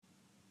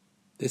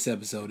This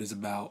episode is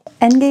about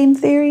Endgame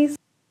theories.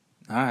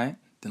 All right,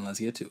 then let's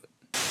get to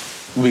it.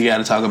 We got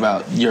to talk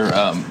about your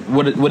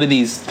what are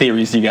these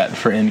theories you got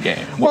for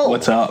Endgame?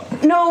 What's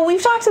up? No,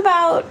 we've talked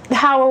about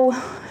how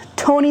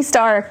Tony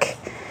Stark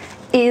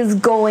is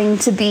going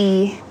to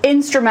be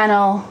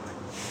instrumental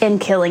in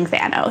killing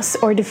Thanos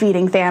or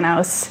defeating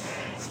Thanos,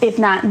 if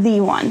not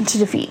the one to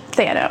defeat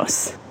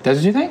Thanos. That's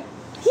what you think?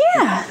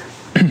 Yeah.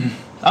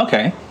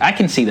 Okay, I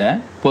can see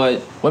that.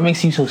 But what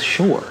makes you so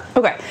sure?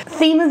 Okay.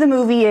 Theme of the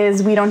movie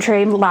is we don't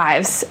trade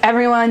lives.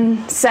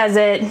 Everyone says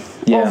it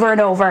over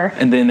and over.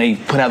 And then they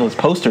put out those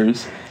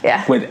posters.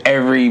 Yeah. With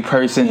every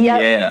person.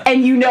 Yep. Yeah.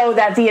 And you know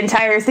that the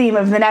entire theme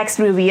of the next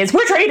movie is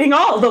we're trading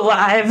all the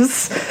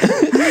lives.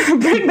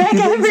 Bring back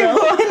everyone.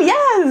 So?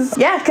 Yes.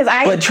 Yeah, because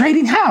But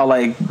trading how?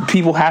 Like,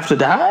 people have to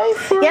die?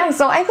 Yeah,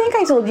 so I think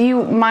I told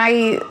you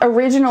my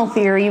original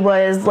theory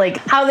was like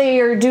how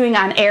they are doing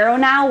on Arrow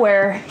now,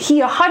 where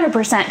he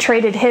 100%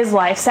 traded his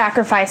life,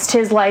 sacrificed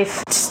his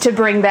life to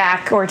bring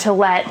back or to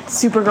let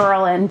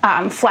Supergirl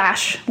and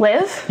Flash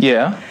live.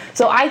 Yeah.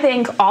 So I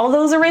think all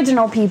those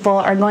original people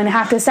are going to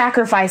have to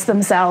sacrifice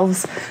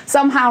themselves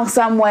somehow,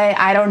 some way,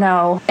 I don't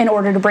know, in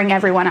order to bring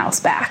everyone else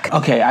back.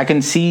 Okay, I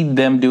can see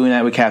them doing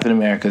that with Captain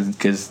America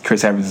because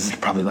Chris Evans is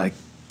probably like,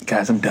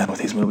 guys, I'm done with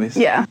these movies.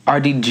 Yeah.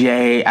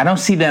 RDJ, I don't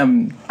see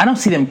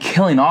them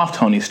killing off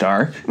Tony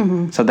Stark.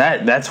 Mm-hmm. So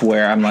that's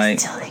where I'm like, I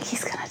still think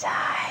he's gonna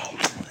die.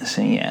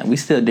 Listen, yeah, we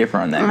still differ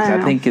on that because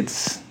I think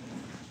it's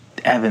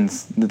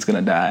Evans that's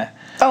gonna die.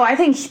 Oh, I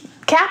think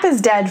Cap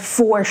is dead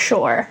for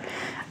sure.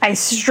 I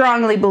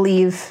strongly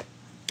believe.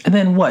 And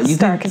then what? You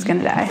Stark think is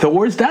gonna die?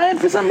 Thor's dying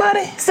for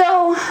somebody?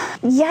 So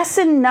yes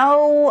and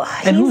no.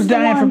 And who's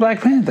dying for Black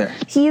Panther?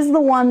 He's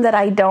the one that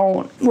I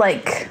don't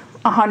like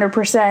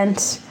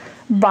 100%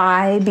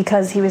 buy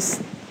because he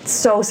was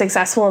so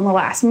successful in the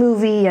last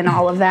movie and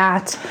all of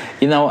that.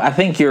 You know, I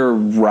think you're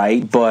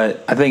right,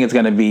 but I think it's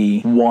going to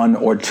be one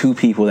or two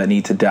people that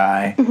need to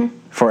die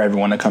for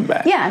everyone to come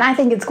back. Yeah, and I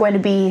think it's going to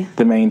be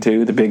the main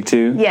two, the big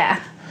two.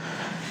 Yeah.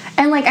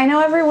 And like I know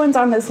everyone's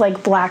on this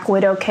like Black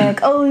Widow kick.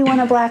 Oh, we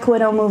want a Black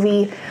Widow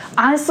movie.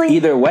 Honestly,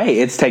 either way,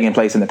 it's taking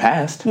place in the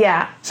past.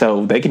 Yeah.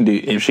 So they can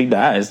do, if she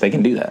dies, they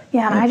can do that.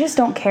 Yeah, and I just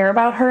don't care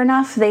about her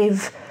enough.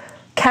 They've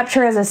kept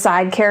her as a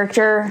side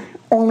character,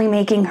 only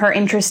making her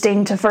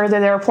interesting to further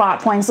their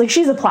plot points. Like,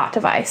 she's a plot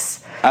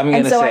device.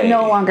 And so I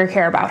no longer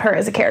care about her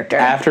as a character.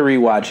 After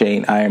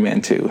rewatching Iron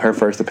Man 2, her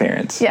first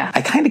appearance,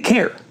 I kind of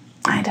care.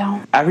 I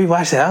don't. I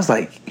rewatched it. I was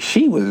like,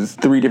 she was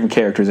 3 different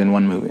characters in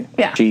one movie.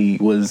 Yeah. She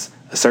was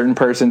a certain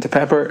person to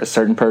Pepper, a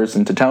certain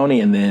person to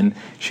Tony, and then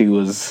she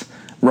was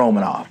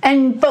Romanoff.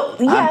 I'm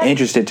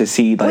interested to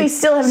see, like, we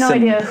still have no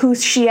idea who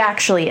she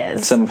actually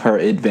is. Some of her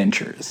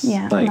adventures.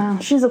 Yeah, no,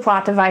 she's a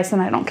plot device,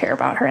 and I don't care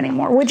about her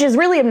anymore. Which is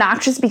really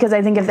obnoxious because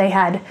I think if they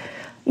had,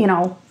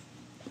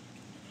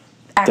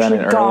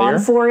 actually gone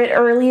for it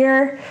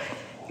earlier,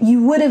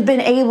 you would have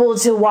been able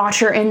to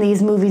watch her in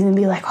these movies and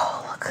be like,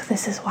 oh, look,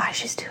 this is why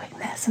she's doing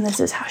this, and this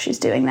is how she's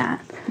doing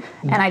that.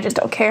 And I just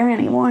don't care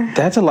anymore.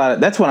 That's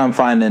what I'm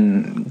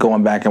finding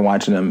going back and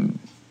watching them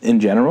in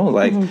general.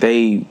 Like,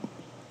 they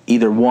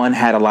either, one,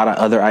 had a lot of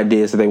other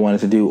ideas that they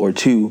wanted to do, or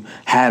two,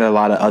 had a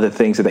lot of other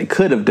things that they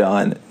could have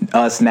done,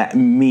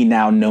 me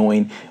now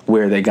knowing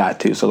where they got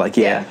to. So, like,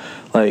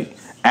 like,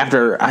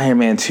 after Iron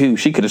Man 2,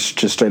 she could have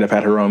just straight up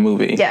had her own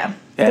movie. Yeah.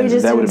 And they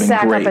just that would didn't have been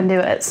sack great. Up and do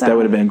it. So. That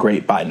would have been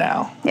great by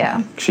now.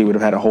 Yeah. She would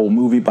have had a whole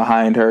movie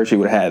behind her. She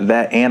would have had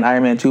that and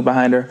Iron Man 2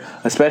 behind her,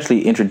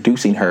 especially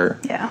introducing her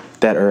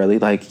that early.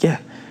 Like,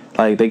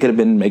 like, they could have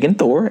been making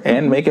Thor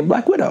and making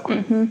Black Widow.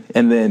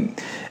 And then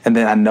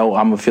I know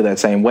I'm going to feel that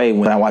same way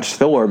when I watch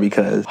Thor,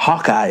 because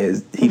Hawkeye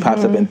he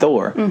pops up in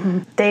Thor.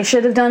 They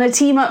should have done a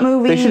team-up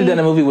movie. They should have done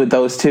a movie with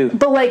those two.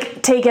 But,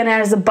 like, taken it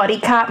as a buddy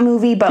cop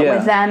movie, but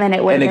with them, and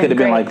it would have been And it could have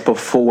been, like,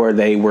 before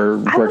they were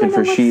working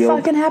for S.H.I.E.L.D. What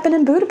fucking happened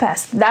in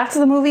Budapest? That's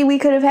the movie we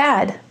could have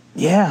had.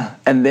 Yeah,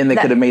 and then they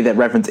could have made that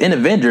reference in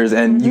Avengers,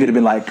 and you could have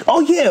been like, oh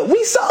yeah,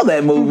 we saw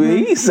that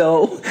movie,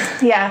 so...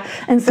 Yeah,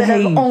 instead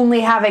of only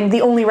having the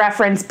only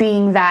reference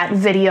being that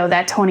video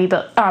that Tony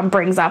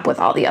brings up with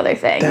all the other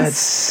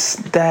things.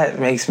 That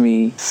makes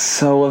me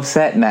so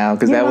upset now,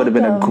 because that would have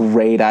been a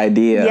great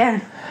idea. Yeah.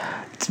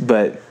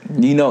 But,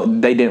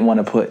 they didn't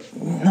want to put...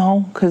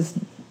 No, because...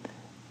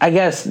 I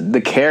guess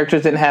the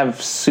characters didn't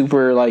have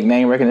super, like,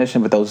 name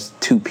recognition, but those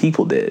two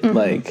people did.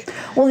 Like,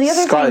 well, the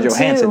other Scarlett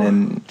Johansson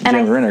and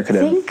Jeremy Renner could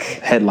have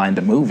headlined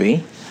a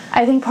movie.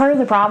 I think part of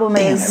the problem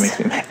is, that makes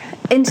me mad.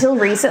 Until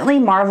recently,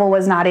 Marvel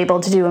was not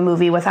able to do a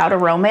movie without a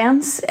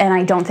romance, and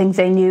I don't think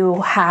they knew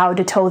how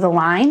to toe the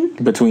line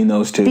between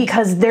those two.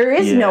 Because there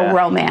is no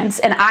romance,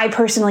 and I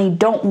personally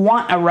don't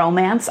want a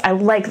romance. I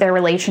like their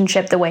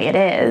relationship the way it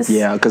is.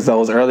 Yeah, because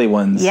those early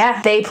ones...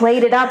 Yeah, they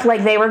played it up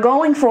like they were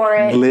going for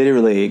it.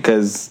 Literally,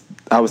 because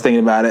I was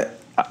thinking about it.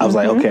 I was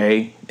like,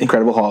 okay,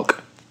 Incredible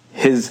Hulk.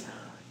 His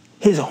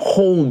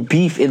whole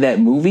beef in that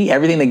movie,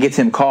 everything that gets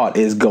him caught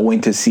is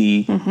going to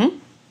see...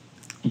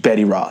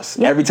 Betty Ross.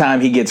 Yep. Every time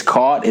he gets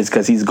caught is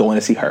because he's going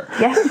to see her.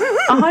 Yeah,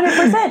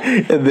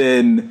 100%. And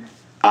then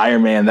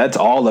Iron Man, that's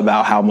all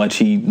about how much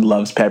he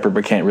loves Pepper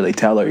but can't really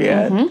tell her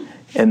yet.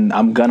 And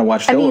I'm gonna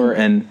watch Thor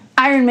and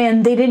Iron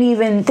Man, they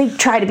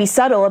try to be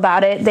subtle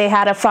about it. They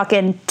had a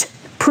fucking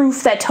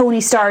proof that Tony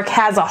Stark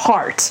has a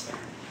heart.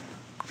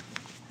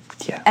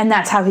 Yeah. And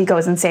that's how he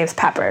goes and saves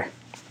Pepper,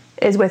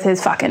 is with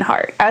his fucking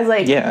heart. I was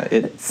like,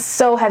 it's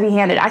so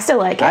heavy-handed. I still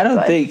like it. I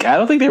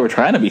don't think they were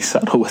trying to be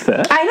subtle with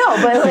that. I know,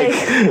 but like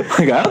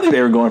I don't think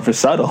they were going for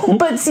subtle.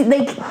 But see,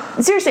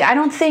 seriously, I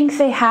don't think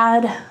they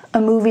had a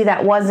movie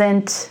that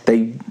wasn't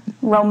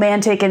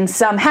romantic and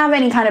have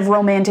any kind of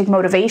romantic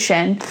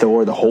motivation.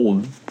 Thor, the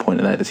whole point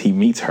of that is he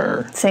meets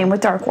her. Same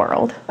with Dark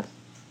World.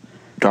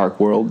 Dark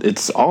World,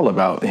 it's all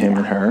about him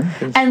and her.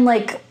 And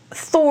like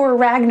Thor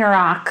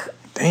Ragnarok.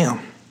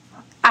 Damn.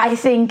 I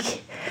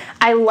think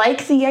I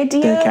like the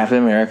idea. And Captain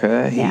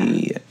America,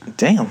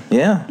 damn,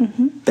 yeah.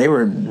 They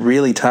were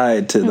really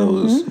tied to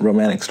those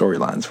romantic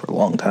storylines for a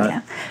long time.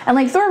 Yeah. And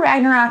like Thor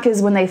Ragnarok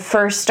is when they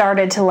first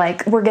started to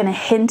like, we're going to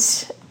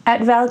hint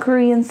at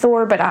Valkyrie and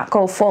Thor, but not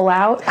go full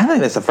out. I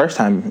think that's the first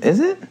time, is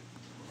it?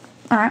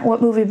 All right,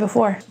 what movie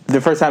before? The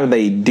first time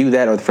they do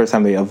that, or the first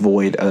time they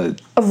avoid a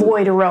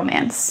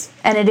romance,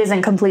 and it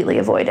isn't completely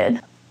avoided.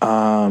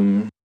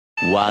 One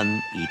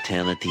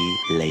eternity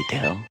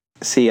later.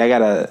 See, I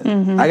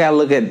gotta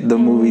look at the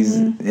movies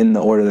in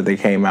the order that they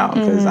came out,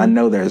 because I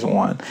know there's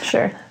one.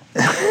 Sure.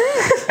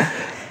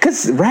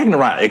 Because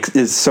Ragnarok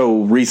is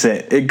so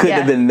recent. It couldn't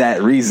have been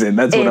that recent.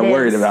 That's what I'm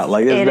worried about.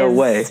 Like, there's no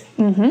way.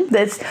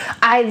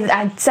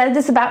 I said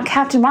this about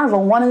Captain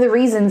Marvel. One of the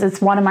reasons it's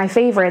one of my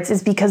favorites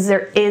is because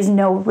there is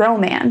no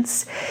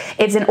romance.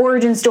 It's an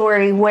origin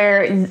story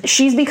where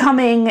she's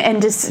becoming and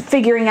just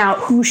figuring out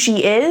who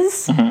she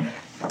is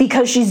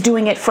because she's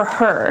doing it for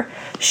her.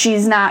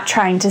 She's not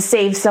trying to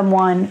save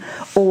someone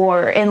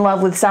or in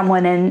love with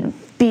someone and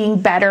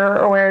being better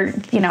or,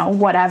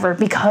 whatever,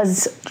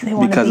 because they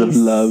want to be... Because of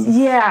love.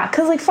 Yeah,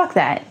 because, fuck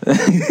that.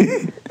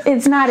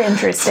 It's not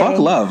interesting. Fuck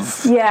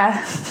love.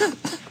 Yeah.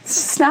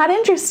 It's not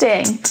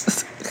interesting.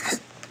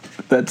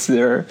 That's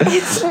their...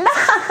 It's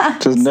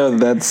not. Just know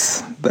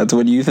that's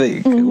what you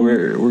think.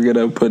 We're going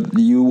to put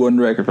you on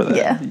record for that.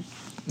 Yeah.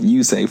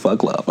 You say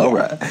fuck love. Yeah. All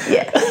right.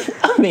 Yeah.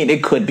 I mean,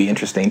 it could be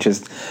interesting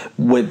just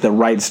with the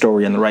right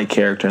story and the right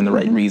character and the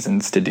right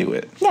reasons to do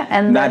it. Yeah,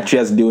 and not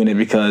just doing it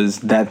because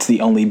that's the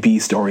only B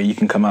story you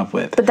can come up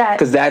with. But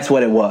because that's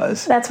what it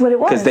was. That's what it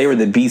was. Because they were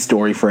the B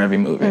story for every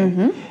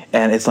movie.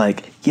 And it's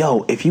like,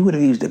 yo, if you would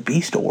have used the B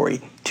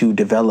story to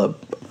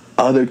develop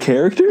other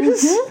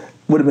characters,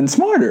 would have been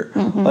smarter.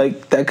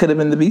 Like, that could have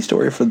been the B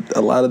story for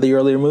a lot of the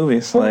earlier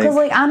movies. Well,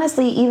 because,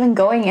 honestly, even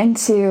going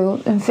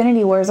into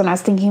Infinity Wars, when I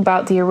was thinking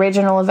about the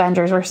original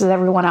Avengers versus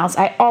everyone else,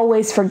 I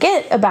always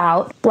forget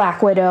about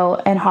Black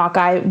Widow and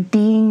Hawkeye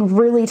being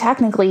really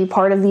technically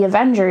part of the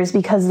Avengers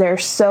because they're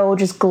so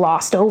just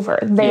glossed over.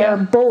 They are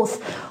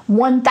both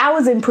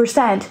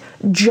 1,000%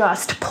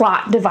 just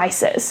plot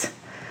devices.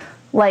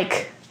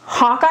 Like,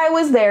 Hawkeye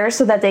was there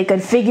so that they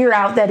could figure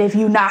out that if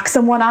you knock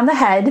someone on the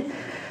head,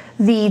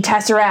 the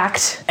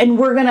Tesseract, and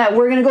we're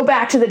gonna go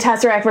back to the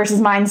Tesseract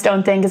versus Mind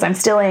Stone thing because I'm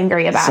still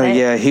angry about it. So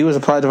yeah, he was a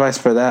plot device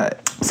for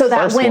that. So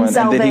that when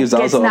Selvig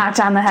gets knocked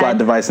on the head. Plot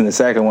device in the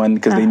second one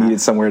because they needed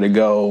somewhere to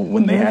go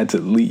when they had to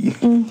leave.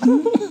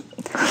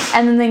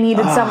 And then they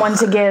needed someone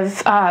to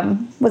give,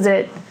 was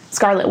it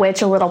Scarlet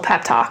Witch, a little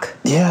pep talk.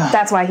 Yeah.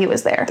 That's why he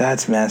was there.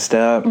 That's messed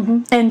up.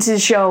 And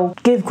to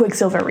give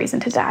Quicksilver a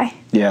reason to die.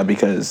 Yeah,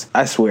 because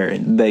I swear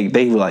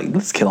they were like,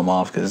 let's kill him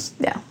off because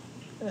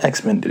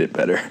X-Men did it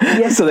better.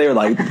 Yeah. So they were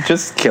like,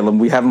 just kill him.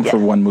 We have him for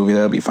one movie.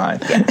 That'll be fine.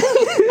 Yeah.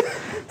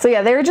 So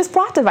yeah, they were just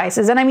plot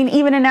devices. And I mean,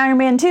 even in Iron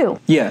Man 2.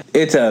 Yeah,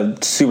 it's a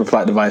super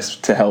plot device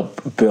to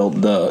help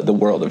build the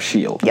world of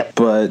S.H.I.E.L.D. Yep.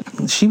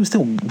 But she was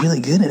still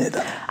really good in it,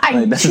 though.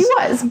 She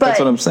was, but... That's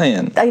what I'm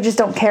saying. I just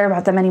don't care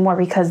about them anymore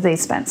because they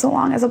spent so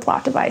long as a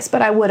plot device.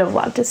 But I would have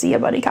loved to see a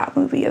buddy cop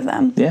movie of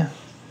them. Yeah.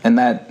 And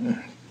that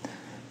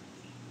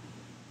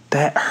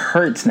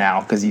hurts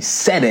now because you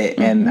said it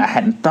and I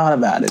hadn't thought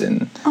about it.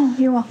 And oh,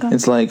 you're welcome.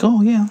 It's like,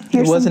 oh, yeah,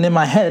 it wasn't in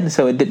my head,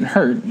 so it didn't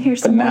hurt.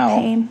 Here's some more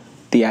pain.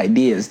 The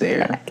idea is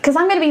there. Because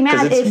I'm going to be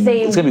mad if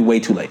they... It's going to be way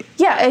too late.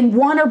 Yeah, and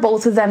one or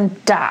both of them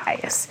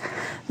dies.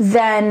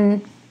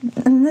 Then...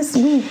 And this,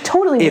 we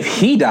totally... If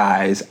he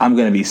dies, I'm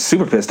going to be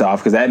super pissed off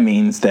because that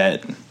means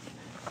that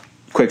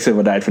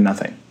Quicksilver died for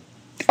nothing.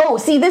 Oh,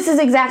 see, this is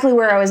exactly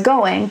where I was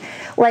going.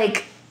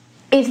 Like,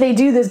 if they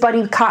do this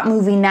buddy cop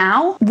movie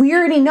now, we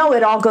already know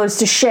it all goes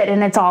to shit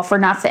and it's all for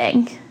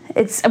nothing.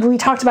 We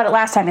talked about it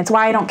last time. It's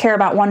why I don't care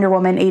about Wonder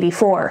Woman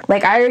 84.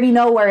 Like, I already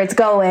know where it's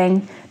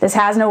going. This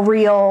has no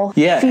real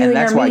feeling and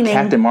that's or why meaning.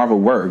 Captain Marvel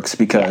works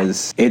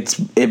because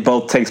it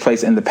both takes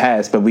place in the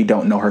past, but we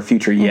don't know her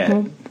future yet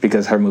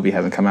because her movie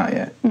hasn't come out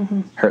yet.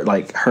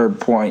 Her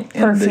point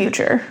in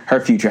her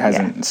future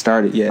hasn't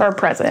started yet. Or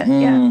present,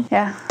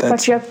 yeah.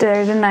 Fucked you up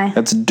there, didn't I?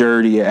 That's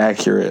dirty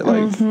accurate,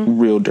 like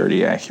real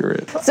dirty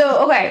accurate.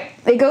 So, okay,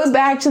 it goes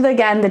back to,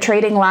 the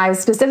trading lives,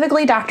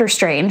 specifically Doctor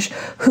Strange,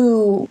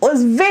 who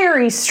was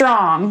very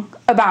strong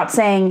about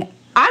saying,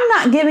 I'm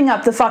not giving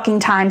up the fucking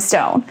time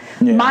stone.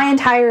 Yeah. My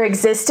entire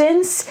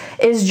existence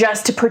is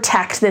just to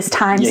protect this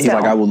time stone. Yeah, he's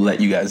like, I will let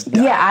you guys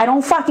die. Yeah, I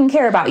don't fucking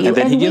care about you. And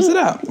then he gives it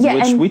up,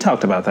 which we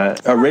talked about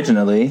that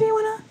originally.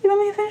 You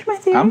want me to finish my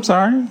theory? I'm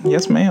sorry.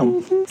 Yes,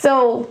 ma'am.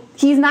 So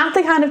he's not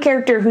the kind of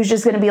character who's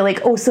just going to be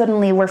like, oh,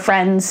 suddenly we're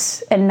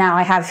friends and now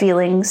I have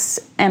feelings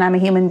and I'm a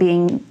human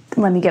being.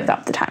 Let me give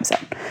up the time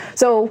stone.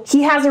 So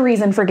he has a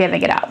reason for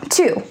giving it up,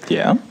 too.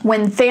 Yeah.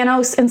 When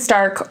Thanos and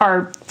Stark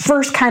are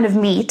first kind of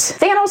meet,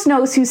 Thanos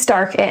knows who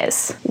Stark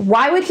is.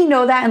 Why would he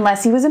know that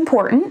unless he was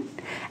important?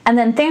 And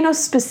then Thanos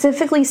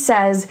specifically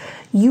says,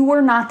 you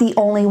were not the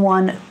only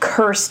one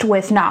cursed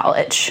with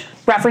knowledge.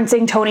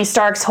 Referencing Tony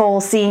Stark's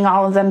whole seeing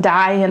all of them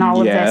die and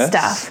all of this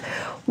stuff.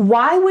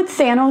 Why would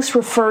Thanos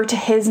refer to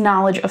his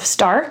knowledge of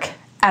Stark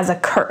as a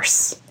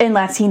curse,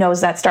 unless he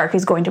knows that Stark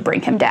is going to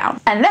bring him down?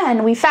 And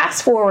then we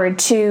fast forward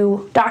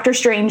to Doctor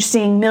Strange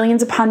seeing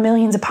millions upon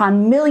millions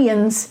upon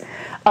millions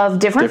of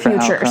different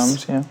futures.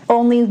 Outcomes, yeah.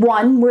 Only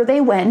one where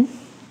they win.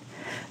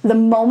 The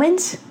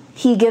moment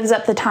he gives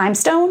up the time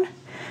stone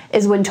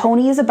is when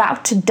Tony is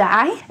about to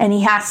die and he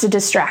has to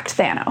distract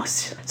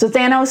Thanos. So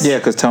Thanos... Yeah,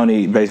 because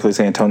Tony basically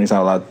saying Tony's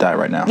not allowed to die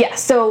right now. Yeah,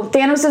 so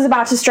Thanos is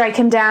about to strike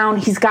him down.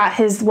 He's got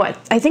his,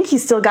 I think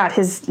he's still got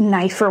his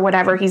knife or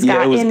whatever he's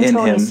got in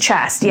Tony's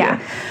chest.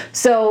 Yeah.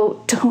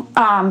 So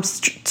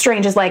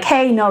Strange is like,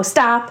 hey, no,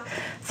 stop.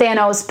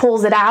 Thanos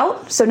pulls it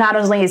out. So not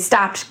only has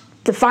stopped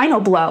the final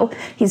blow,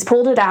 he's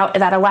pulled it out.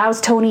 That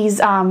allows Tony's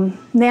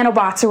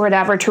nanobots or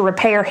whatever to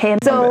repair him.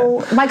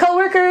 So my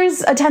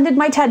coworkers attended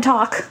my TED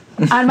Talk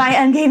on my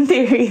Endgame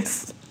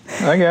theories.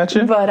 I got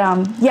you. But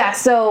yeah,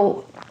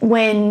 so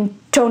when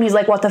Tony's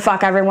like, what the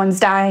fuck, everyone's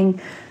dying,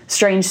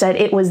 Strange said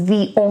it was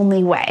the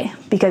only way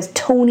because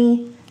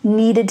Tony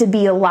needed to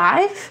be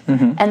alive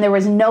and there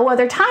was no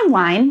other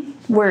timeline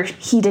where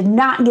he did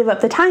not give up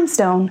the time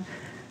stone.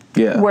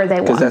 Yeah, where they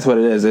won. Because that's what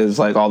it is. It's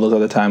like all those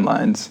other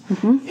timelines.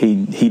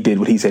 He did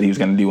what he said he was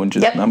going to do and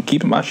just, I'm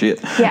keeping my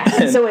shit. Yeah,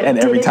 and, and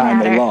every time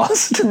they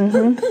lost.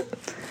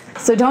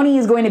 So Tony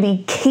is going to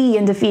be key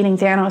in defeating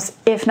Thanos,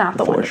 if not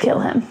the one to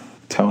kill him.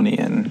 Tony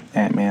and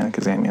Ant-Man,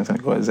 because Ant-Man's going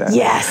to go his ass.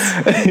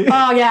 Yes.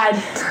 Oh,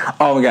 God.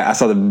 Oh, my God. I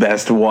saw the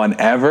best one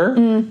ever.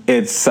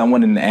 It's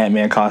someone in an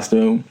Ant-Man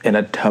costume in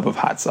a tub of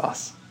hot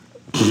sauce.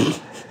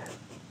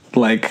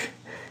 Like...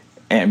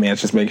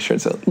 Ant-Man's just making sure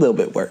it's a little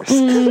bit worse.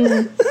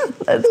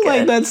 That's good.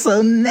 Like, that's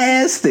so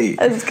nasty.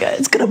 That's good.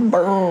 It's gonna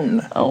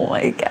burn. Oh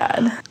my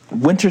God.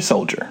 Winter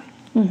Soldier.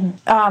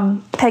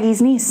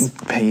 Peggy's niece.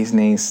 Peggy's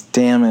niece.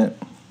 Damn it.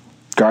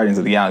 Guardians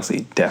of the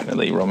Galaxy.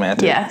 Definitely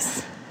romantic.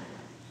 Yes.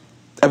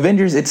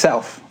 Avengers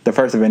itself. The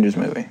first Avengers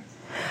movie.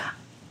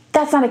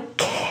 That's not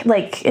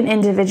an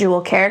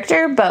individual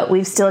character, but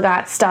we've still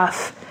got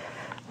stuff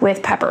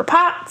with Pepper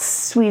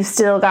Potts. We've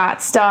still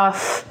got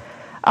stuff...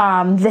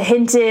 the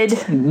hinted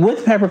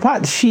with Pepper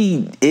Potts,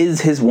 she is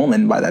his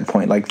woman by that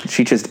point. Like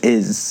she just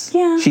is.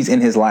 Yeah. She's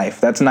in his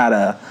life. That's not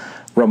a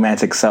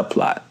romantic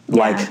subplot.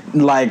 Yeah.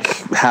 Like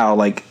how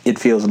like it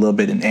feels a little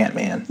bit in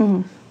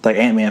Ant-Man. Like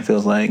Ant-Man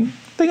feels like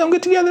they gonna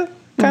get together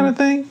kind of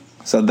thing.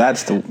 So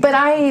that's the. But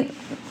I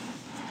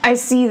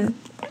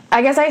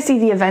guess I see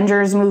the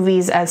Avengers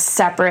movies as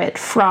separate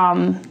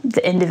from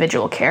the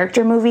individual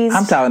character movies.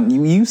 I'm telling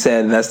you, you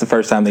said that's the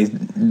first time they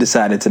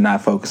decided to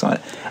not focus on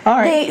it. All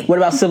right. What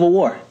about Civil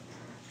War?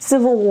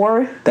 Civil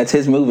War? That's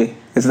his movie.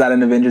 It's not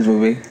an Avengers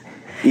movie.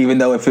 Even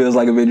though it feels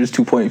like Avengers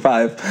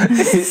 2.5.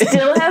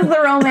 Still has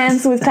the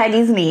romance with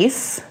Peggy's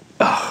niece.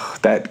 Oh,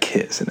 that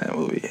kiss in that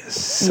movie is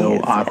so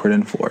awkward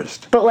and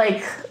forced.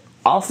 But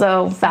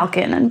also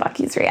Falcon and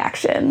Bucky's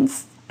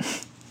reactions.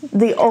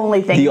 The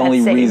only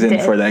reason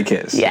for that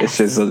kiss. Yes. It's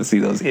just to see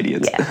those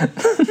idiots. Yeah.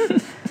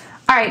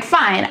 All right,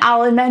 fine.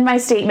 I'll amend my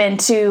statement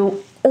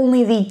to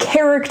only the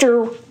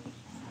character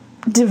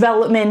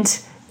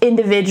development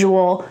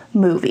individual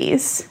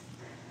movies.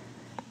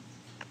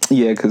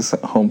 Yeah, because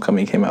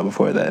Homecoming came out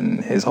before that,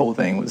 and his whole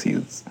thing was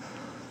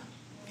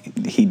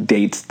he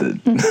dates the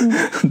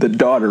the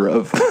daughter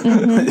of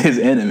his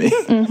enemy.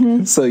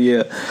 So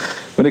yeah,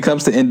 when it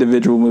comes to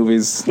individual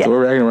movies, Thor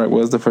Ragnarok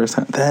was the first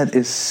time. That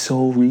is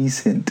so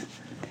recent.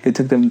 It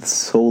took them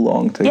so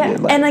long to get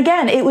and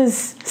again, it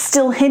was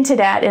still hinted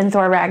at in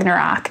Thor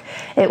Ragnarok.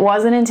 It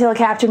wasn't until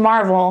Captain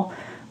Marvel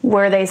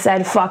where they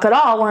said, fuck it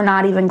all, we're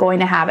not even going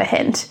to have a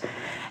hint.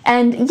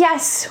 And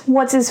yes,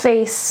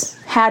 What's-His-Face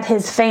had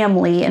his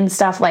family and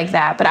stuff like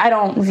that, but I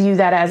don't view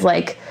that as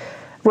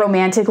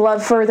romantic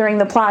love furthering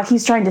the plot.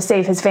 He's trying to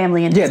save his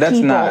family and his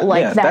people.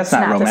 That's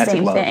not the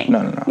same thing.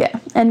 No. Yeah,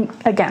 and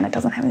again, it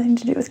doesn't have anything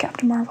to do with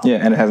Captain Marvel. Yeah,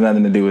 and it has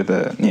nothing to do with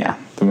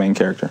the main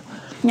character.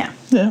 Yeah.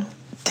 Yeah.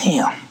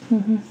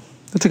 Damn.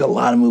 It took a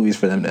lot of movies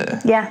for them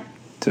to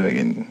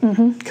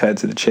cut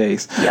to the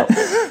chase. Yep.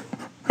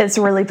 It's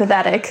really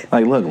pathetic.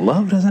 Look,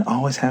 love doesn't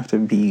always have to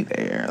be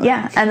there.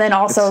 And then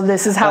also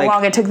this is how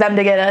long it took them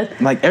to get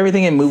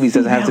everything in movies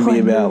doesn't have to be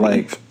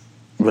about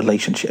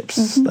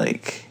relationships.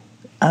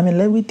 I'm in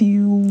love with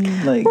you.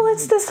 Well,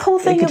 it's this whole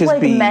thing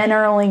of men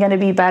are only going to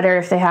be better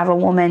if they have a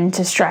woman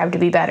to strive to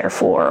be better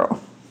for.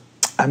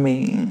 I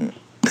mean,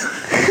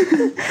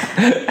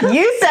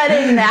 You said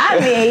it,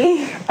 not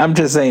me. I'm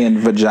just saying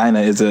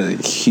vagina is a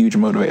huge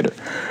motivator.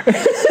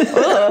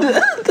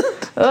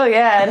 Oh,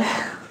 God.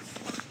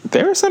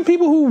 There are some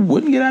people who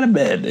wouldn't get out of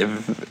bed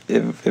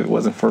if it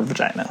wasn't for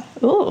vagina.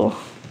 Ooh,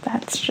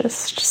 that's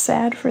just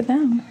sad for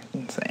them.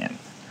 I'm saying.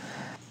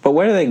 But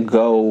where do they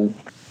go?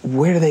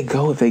 Where do they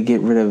go if they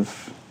get rid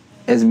of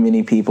as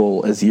many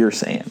people as you're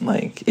saying?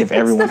 Like, if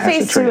everyone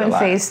has to trade a lot.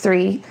 Phase 2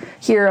 and Phase 3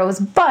 heroes.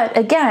 But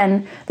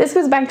again, this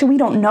goes back to we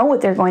don't know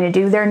what they're going to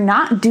do. They're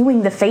not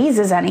doing the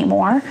phases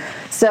anymore.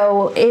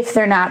 So if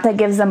they're not, that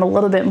gives them a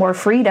little bit more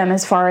freedom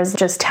as far as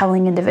just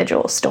telling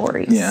individual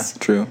stories. Yeah,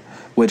 true.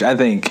 Which I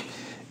think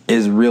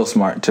is real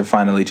smart to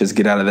finally just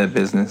get out of that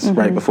business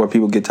right before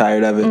people get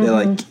tired of it. They're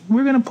like,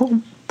 we're going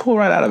to pull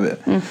right out of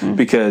it.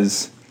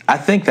 Because I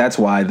think that's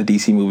why the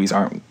DC movies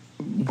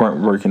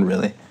weren't working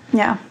really.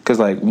 Yeah. Because,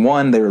 like,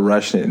 one, they were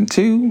rushing it, and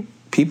two,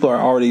 people are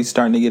already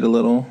starting to get a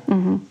little,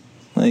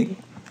 like,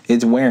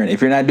 it's wearing.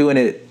 If you're not doing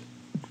it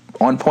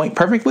on point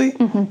perfectly,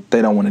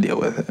 they don't want to deal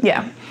with it.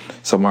 Yeah.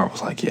 So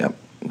Marvel's like, yep,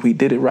 we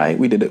did it right,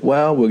 we did it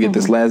well, we'll get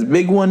this last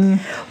big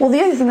one. Well, the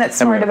other thing that's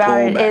smart about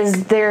it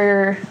is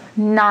they're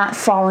not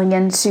falling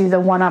into the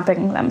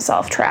one-upping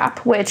themselves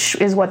trap, which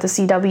is what the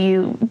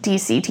CW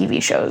DC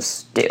TV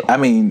shows do. I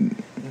mean,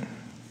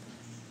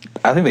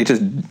 I think they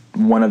just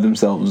one-up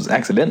themselves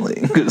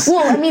accidentally.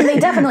 Well, I mean, they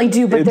definitely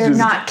do, but they're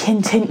not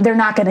they're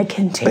not going to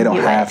continue. They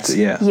don't have to,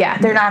 yeah. Yeah,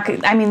 they're not.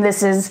 I mean,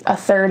 this is a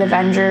third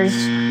Avengers.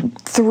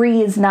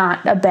 3 is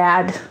not a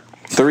bad.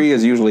 3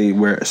 is usually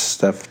where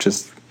stuff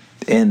just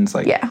ends.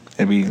 Like,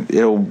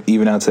 it'll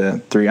even out to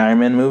 3 Iron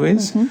Man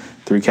movies,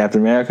 3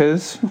 Captain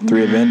Americas,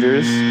 3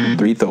 Avengers,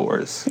 3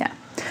 Thors. Yeah,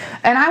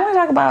 and I want to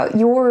talk about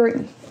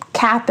your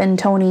Cap and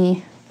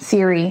Tony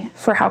theory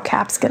for how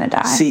Cap's gonna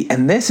die. See,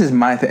 and this is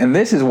my thing, and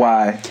this is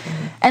why.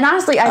 And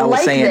honestly, I was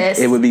like saying this.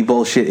 It would be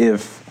bullshit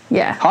if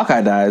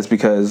Hawkeye dies,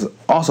 because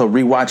also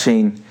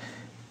rewatching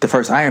the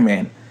first Iron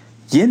Man,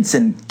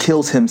 Jensen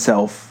kills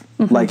himself.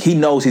 Like, he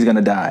knows he's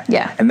gonna die.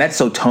 Yeah. And that's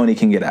so Tony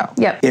can get out.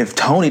 Yep. If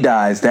Tony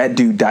dies, that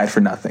dude died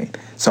for nothing.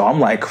 So I'm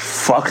like,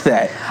 fuck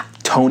that.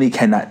 Tony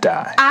cannot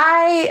die.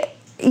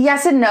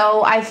 Yes and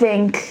no. I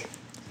think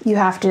you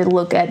have to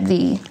look at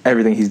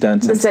everything he's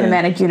done since the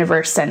cinematic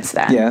universe since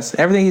then. Yes,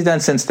 everything he's done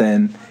since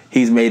then.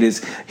 He's made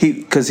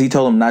because he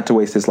told him not to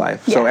waste his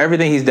life. Yeah. So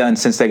everything he's done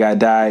since that guy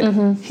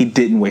died, he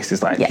didn't waste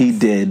his life. Yes. He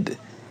did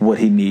what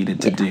he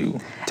needed to do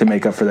to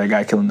make up for that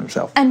guy killing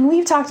himself. And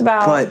we've talked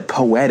about, but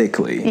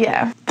poetically,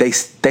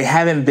 they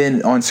haven't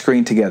been on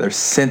screen together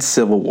since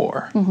Civil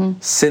War,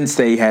 since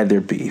they had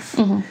their beef.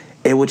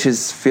 It would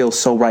just feel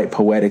so right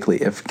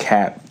poetically if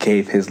Cap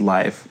gave his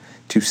life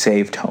to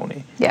save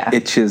Tony. Yeah.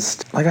 It's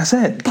just, like I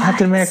said,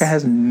 Captain America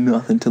has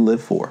nothing to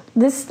live for.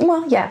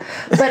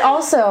 But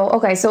also,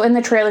 okay, so in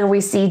the trailer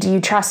we see, do you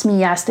trust me?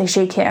 Yes, they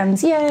shake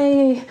hands.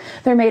 Yay,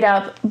 they're made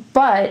up.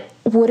 But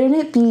wouldn't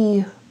it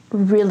be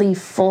really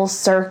full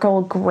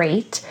circle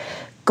great,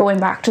 going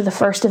back to the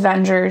first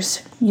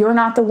Avengers, you're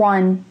not the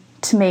one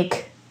to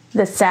make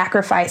the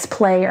sacrifice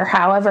play, or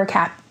however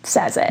Cap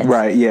says it.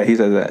 Right, yeah, he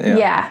says that,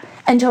 Yeah,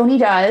 and Tony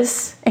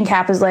does, and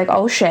Cap is like,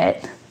 oh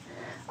shit.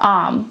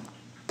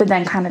 But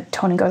then kind of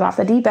Tony goes off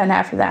the deep end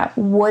after that.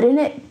 Wouldn't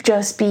it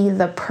just be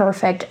the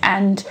perfect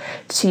end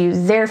to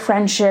their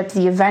friendship,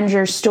 the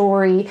Avengers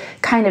story,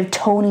 kind of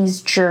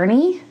Tony's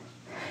journey,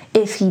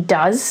 if he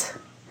does?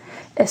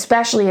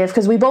 Especially if,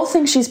 because we both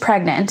think she's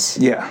pregnant.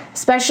 Yeah.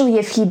 Especially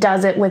if he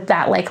does it with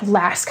that, like,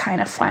 last kind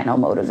of final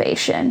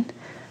motivation,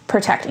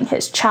 protecting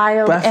his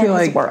child and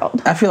his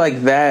world. I feel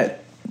like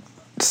that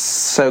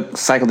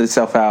cycled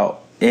itself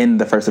out in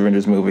the first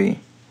Avengers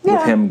movie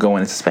with him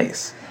going into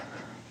space.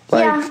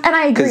 Like, and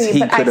I agree,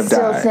 but I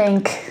still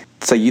think...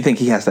 So you think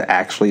he has to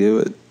actually do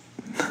it?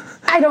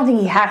 I don't think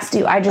he has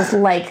to. I just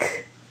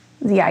like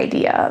the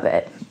idea of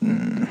it.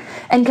 And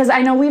because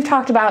I know we've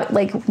talked about,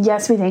 like,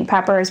 yes, we think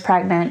Pepper is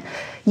pregnant.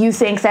 You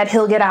think that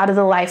he'll get out of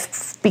the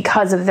life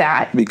because of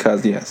that.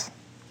 Because, yes.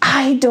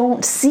 I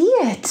don't see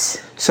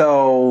it.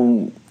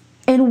 So...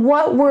 In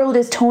what world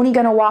is Tony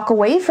going to walk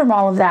away from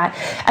all of that?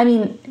 I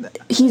mean,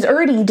 he's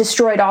already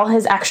destroyed all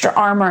his extra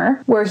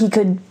armor where he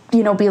could,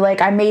 be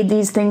like, I made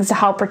these things to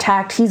help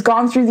protect. He's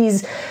gone through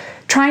these,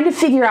 trying to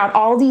figure out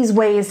all these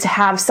ways to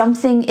have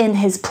something in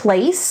his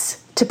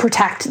place to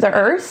protect the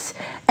Earth,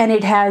 and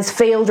it has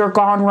failed or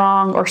gone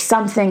wrong or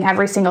something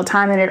every single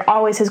time, and it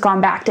always has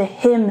gone back to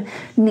him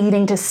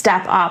needing to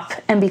step up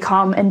and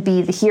become and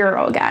be the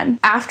hero again.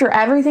 After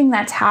everything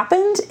that's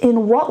happened,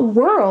 in what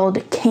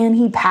world can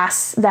he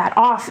pass that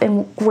off,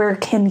 and where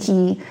can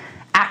he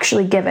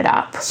actually give it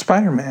up?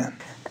 Spider-Man.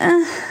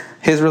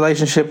 His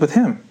relationship with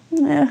him.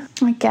 Yeah,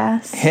 I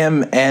guess.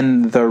 Him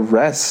and the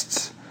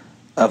rest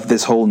of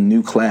this whole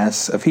new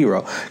class of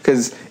hero.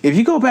 Because if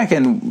you go back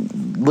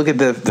and look at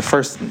the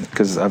first,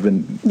 because I've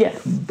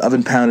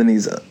been pounding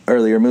these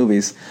earlier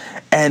movies,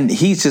 and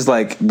he's just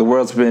like, the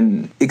world's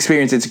been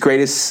experienced its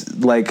greatest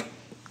like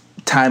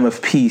time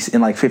of peace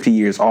in like 50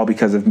 years, all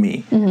because of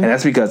me. And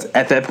that's because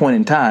at that point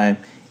in time,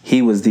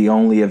 he was the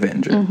only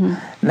Avenger.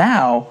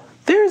 Now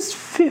there's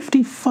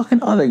 50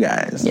 fucking other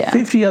guys. Yeah.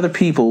 50 other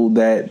people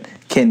that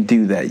can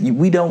do that.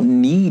 We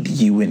don't need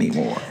you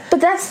anymore.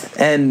 But that's...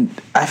 And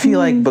I feel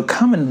like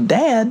becoming a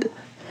dad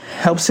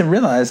helps him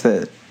realize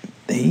that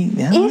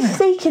if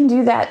they can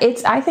do that,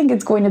 I think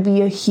it's going to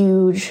be a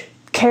huge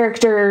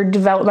character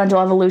developmental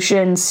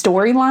evolution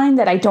storyline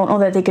that I don't know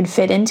that they could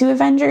fit into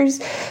Avengers,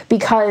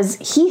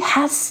 because he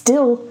has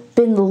still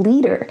been the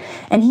leader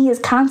and he has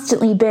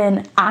constantly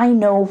been, I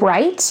know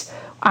right,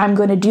 I'm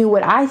going to do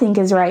what I think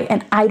is right,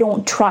 and I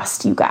don't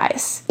trust you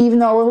guys. Even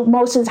though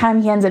most of the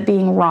time he ends up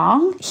being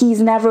wrong,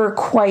 he's never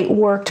quite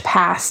worked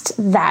past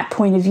that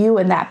point of view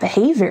and that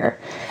behavior.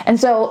 And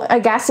so I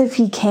guess if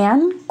he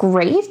can,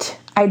 great.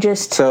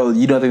 So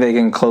you don't think they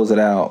can close it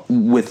out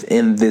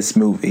within this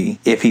movie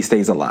if he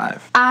stays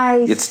alive?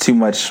 It's too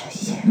much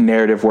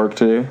narrative work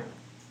to do?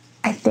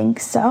 I think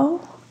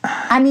so.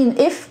 I mean,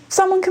 if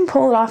someone can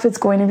pull it off, it's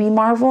going to be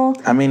Marvel.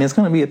 I mean, it's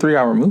going to be a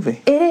 3-hour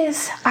movie. It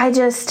is.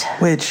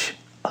 Which...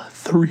 a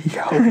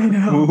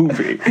 3-hour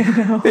movie.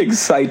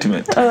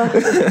 Excitement.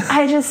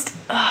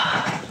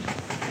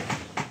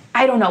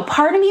 I don't know.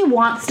 Part of me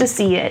wants to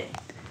see it,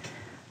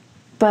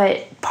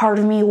 but part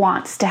of me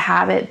wants to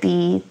have it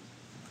be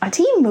a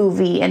team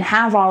movie and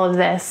have all of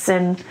this.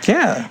 And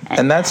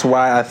that's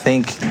why I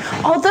think...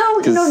 Although,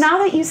 now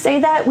that you say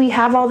that, we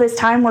have all this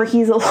time where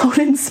he's alone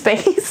in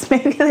space.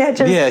 Maybe that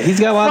just... Yeah, he's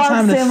got a lot of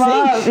time to think.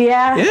 Up.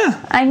 Yeah.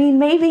 I mean,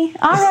 maybe.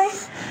 All right.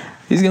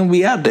 He's going to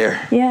be out there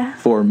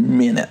for a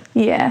minute.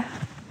 Yeah.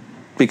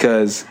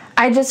 Because...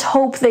 I just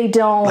hope they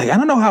don't... I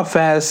don't know how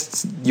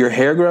fast your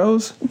hair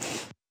grows,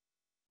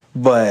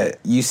 but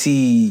you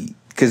see...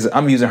 Because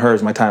I'm using her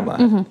as my timeline.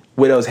 Mm-hmm.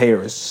 Widow's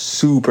hair is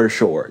super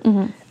short.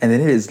 Mm-hmm. And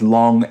then it is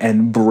long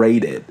and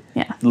braided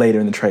later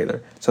in the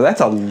trailer. So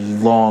that's a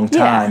long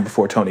time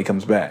before Tony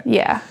comes back.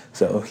 Yeah.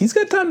 So he's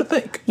got time to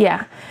think.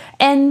 Yeah.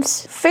 And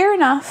fair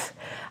enough.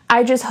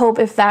 I just hope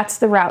if that's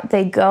the route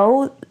they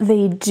go,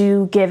 they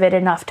do give it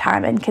enough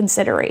time and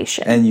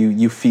consideration. And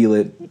you feel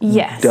it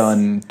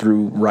done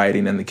through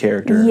writing and the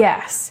character.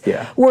 Yes.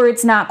 Yeah. Where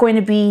it's not going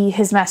to be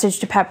his message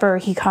to Pepper,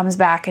 he comes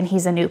back and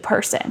he's a new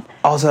person.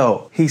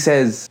 Also, he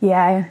says,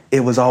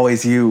 it was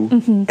always you.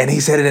 Mm-hmm. And he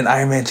said it in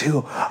Iron Man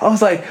 2. I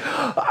was like,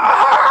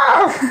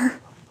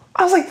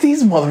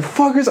 these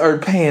motherfuckers are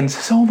paying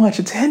so much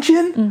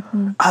attention.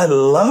 Mm-hmm. I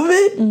love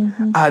it.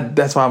 Mm-hmm.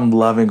 That's why I'm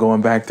loving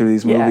going back through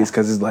these movies,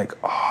 because it's like,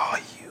 oh,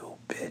 you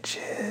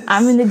bitches.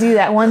 I'm going to do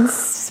that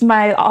once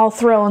my All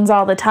Thrones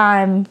All the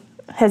Time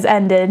has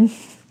ended.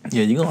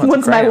 Yeah, you're going to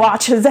once my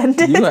watch has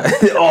ended.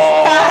 Yes.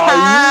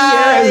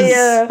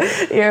 Yeah,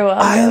 you're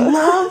welcome. I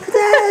love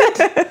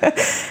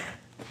that.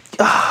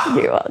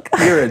 You're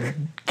welcome. You're a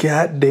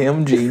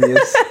goddamn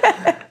genius.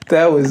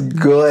 That was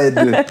good.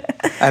 I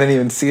didn't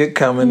even see it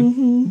coming.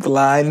 Mm-hmm.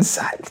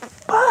 Blindside.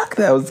 Fuck,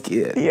 that was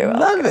good. You're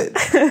Love it.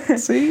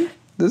 See?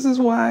 This is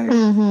why.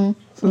 Mm-hmm.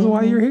 This is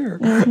why you're here.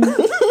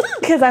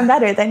 Because I'm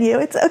better than you.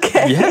 It's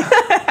okay. Yeah.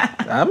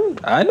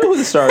 I know who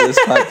the star of this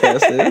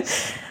podcast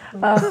is.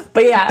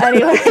 But yeah,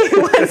 anyway,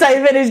 once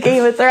I finish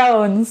Game of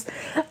Thrones,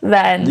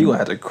 then... You're going to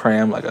have to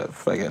cram like a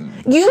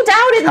fucking... You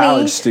doubted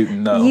college student,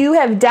 no. You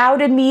have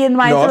doubted me in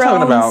my Thrones. No, I'm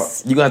talking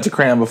about you're going to have to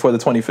cram before the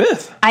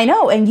 25th. I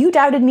know, and you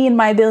doubted me in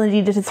my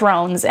ability to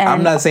Thrones. And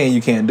I'm not saying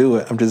you can't do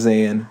it. I'm just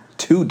saying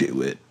to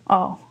do it.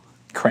 Oh.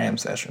 Cram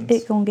sessions.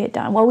 It gonna get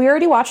done. Well, we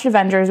already watched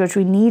Avengers, which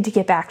we need to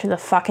get back to the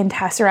fucking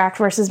Tesseract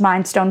versus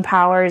Mind Stone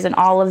powers and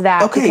all of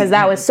that, because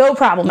that was so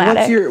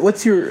problematic.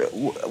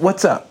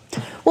 What's up?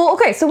 Well,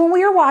 okay, so when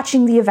we were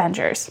watching the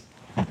Avengers,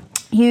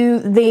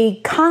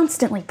 they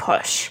constantly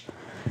push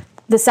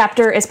the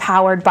scepter is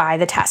powered by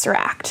the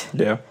Tesseract.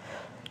 Yeah.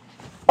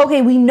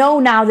 Okay, we know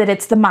now that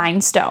it's the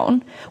Mind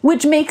Stone,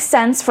 which makes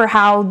sense for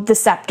how the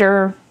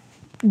scepter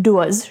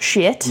does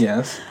shit.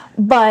 Yes.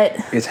 But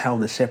it's how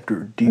the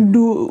scepter do.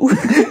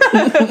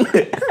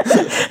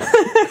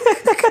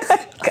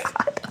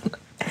 God.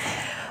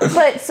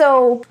 But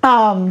so,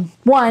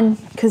 one,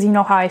 because you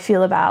know how I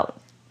feel about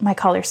my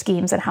color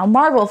schemes and how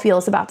Marvel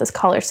feels about this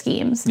color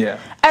schemes. Yeah.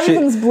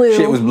 Everything's blue.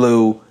 Shit was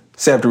blue.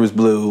 Scepter was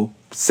blue.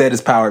 Set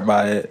is powered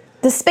by it.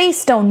 The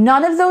Space Stone,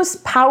 none of those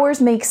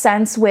powers make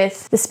sense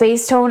with the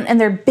Space Stone, and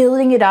they're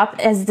building it up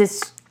as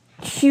this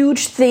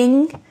huge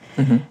thing.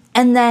 Mm-hmm.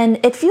 And then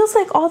it feels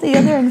like all the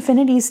other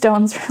Infinity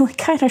Stones are like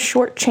kind of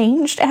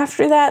shortchanged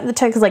after that. The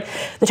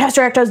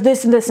Tesseract does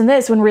this and this and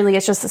this, when really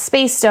it's just the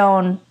Space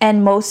Stone,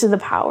 and most of the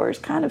powers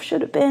kind of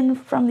should have been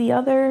from the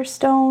other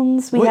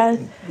stones. What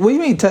do you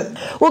mean?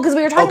 Well, because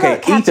we were talking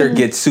about Ether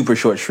gets super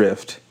short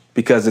shrift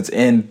because it's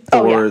in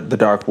Thor: The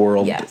Dark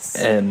World. Yes.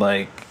 And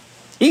like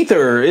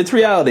Ether, it's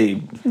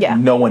reality. Yeah.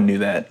 No one knew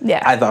that.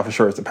 Yeah. I thought for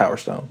sure it's a Power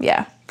Stone.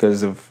 Yeah.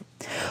 Because of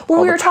we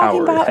were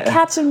talking about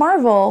Captain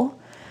Marvel.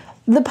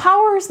 The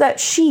powers that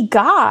she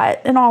got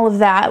and all of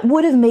that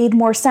would have made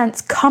more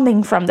sense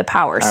coming from the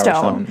Power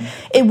Stone.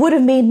 It would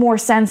have made more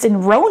sense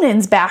in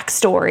Ronan's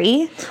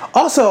backstory.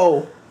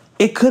 Also,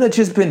 it could have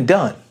just been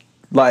done.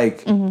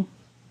 Like,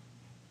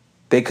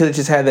 they could have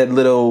just had that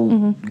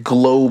little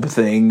globe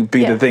thing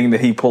be the thing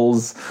that he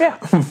pulls. Yeah.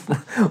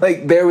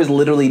 Like, there was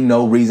literally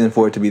no reason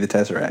for it to be the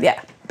Tesseract.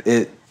 Yeah.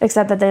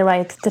 Except that they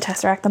like the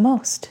Tesseract the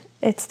most.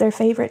 It's their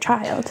favorite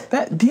child.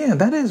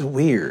 That is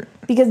weird.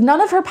 Because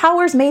none of her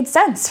powers made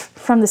sense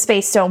from the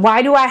Space Stone.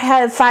 Why do I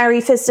have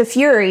Fiery Fist of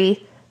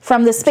Fury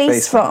from the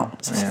Space phone?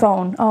 Yeah.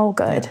 Phone. Oh,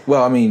 good. Yeah.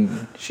 Well, I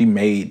mean, she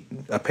made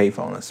a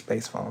payphone a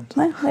space phone.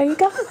 So. Well, there you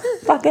go.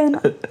 Fucking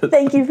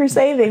thank you for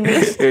saving me.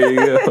 There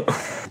you go.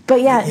 But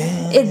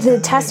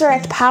the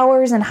Tesseract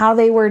powers and how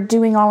they were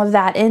doing all of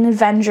that in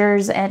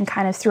Avengers and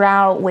kind of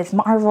throughout with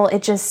Marvel,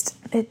 it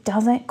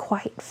doesn't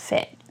quite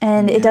fit.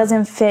 And it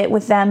doesn't fit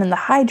with them and the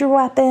Hydra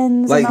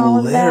weapons and all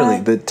of that.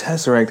 Literally, the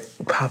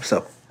Tesseract pops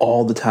up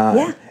all the time.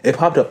 Yeah. It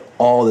popped up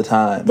all the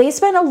time. They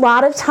spent a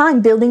lot of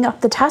time building up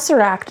the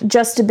Tesseract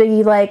just to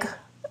be like,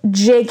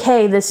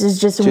 JK, this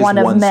is just one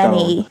of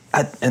many.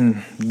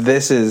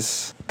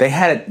 They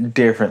had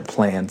different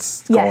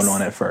plans going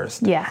on at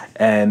first. Yeah.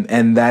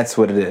 And that's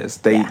what it is.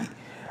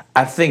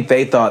 I think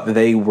they thought that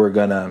they were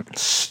going to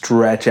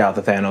stretch out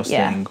the Thanos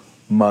thing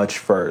much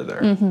further.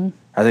 Mm-hmm.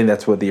 I think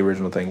that's what the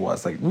original thing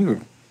was. Like,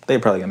 they're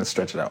probably going to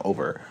stretch it out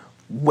over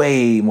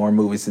way more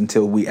movies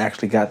until we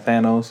actually got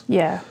Thanos.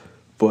 Yeah.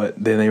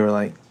 But then they were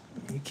like,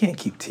 you can't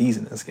keep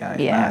teasing this guy.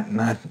 Yeah.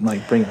 Not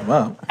like bringing him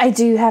up. I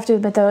do have to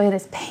admit, though, it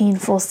is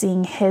painful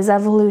seeing his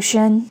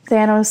evolution.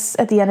 Thanos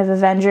at the end of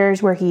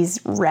Avengers where he's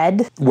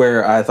red.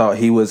 Where I thought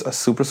he was a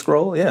Super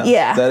Skrull. Yeah.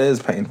 Yeah. That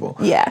is painful.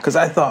 Yeah. Because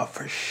I thought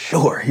for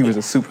sure he was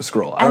a Super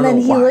Skrull. And then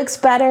he looks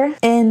better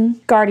in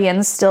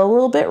Guardians, still a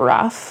little bit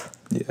rough.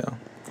 Yeah.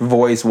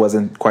 Voice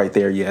wasn't quite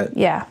there yet.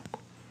 Yeah.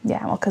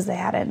 Yeah, well, because they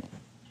hadn't.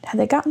 Had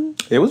they gotten?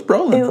 It was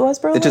Brolin. It was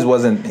Brolin? It just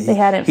wasn't. They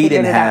hadn't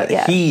figured it out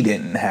yet. He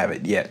didn't have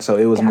it yet, so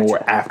it was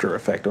more after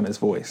effect on his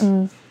voice.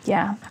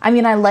 Yeah. I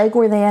mean, I like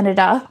where they ended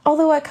up.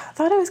 Although I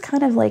thought it was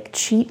kind of like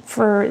cheap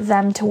for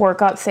them to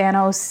work up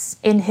Thanos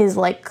in his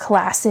like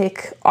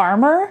classic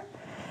armor.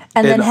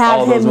 And then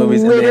have him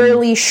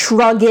literally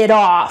shrug it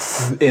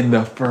off. In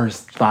the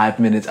first 5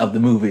 minutes of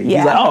the movie. Yeah.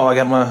 He's like, oh, I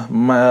got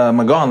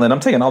my gauntlet. I'm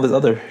taking all this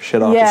other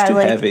shit off. It's too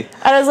heavy.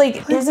 I was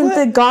like, isn't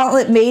the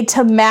gauntlet made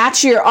to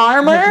match your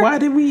armor?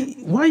 Like,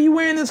 why are you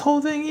wearing this whole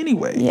thing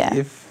anyway? Yeah.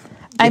 If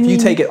you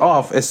take it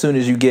off as soon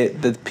as you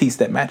get the piece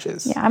that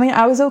matches. Yeah, I mean,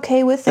 I was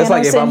okay with Thanos That's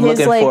like if I'm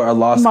looking for a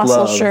lost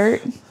muscle glove,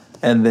 shirt.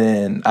 And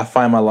then I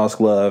find my lost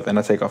glove and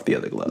I take off the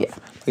other glove. Yeah.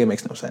 Like, it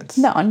makes no sense.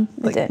 No,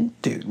 it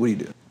didn't. Dude, what do you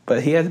do?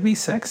 But he had to be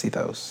sexy,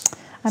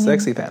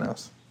 sexy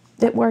Thanos.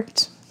 It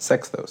worked.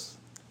 Sex those.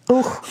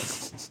 Ooh,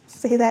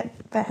 say that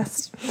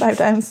fast 5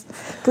 times.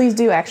 Please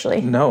do,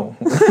 actually. No.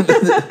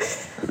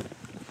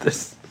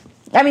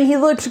 I mean, he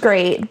looked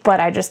great, but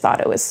I just thought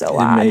it was so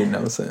odd. It made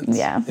no sense.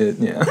 Yeah.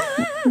 Yeah.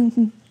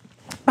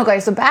 Okay,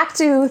 so back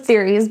to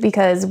theories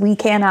because we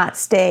cannot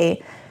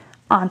stay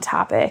on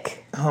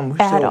topic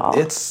at all.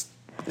 It's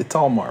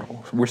all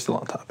Marvel. We're still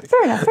on topic.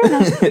 Fair enough.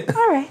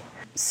 All right.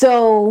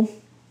 So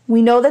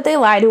we know that they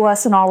lie to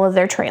us in all of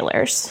their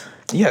trailers.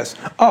 Yes.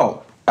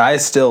 Oh, I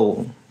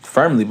still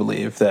firmly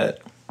believe that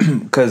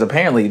because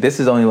apparently this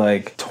is only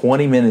like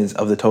 20 minutes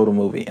of the total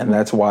movie, and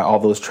that's why all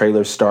those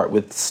trailers start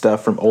with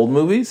stuff from old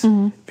movies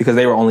because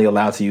they were only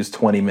allowed to use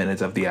 20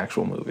 minutes of the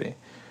actual movie.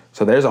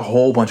 So there's a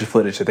whole bunch of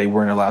footage that they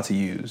weren't allowed to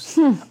use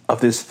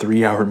of this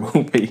 3-hour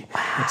movie.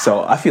 Wow.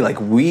 So I feel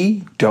like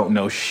we don't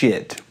know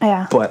shit.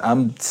 Yeah. But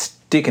I'm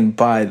sticking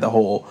by the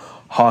whole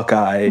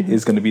Hawkeye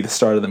is going to be the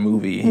start of the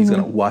movie. He's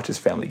going to watch his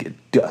family get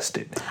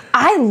dusted.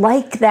 I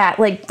like that.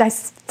 Like, I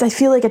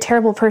feel like a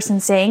terrible person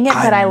saying it,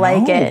 but I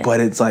like it.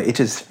 But it's like, it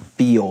just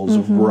feels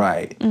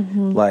right.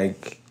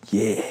 Like,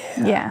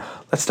 yeah.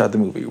 Let's start the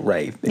movie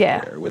right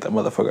there with a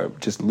motherfucker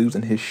just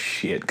losing his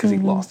shit because he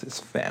lost his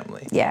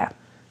family. Yeah.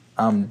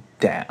 I'm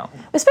down.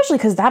 Especially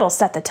because that'll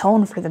set the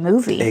tone for the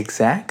movie.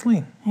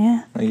 Exactly.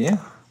 Yeah. Yeah.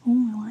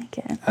 Oh, I like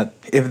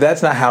it. If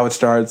that's not how it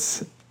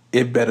starts,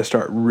 it better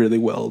start really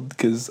well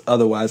because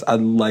otherwise I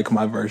like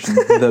my version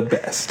the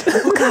best.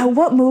 Oh God,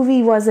 what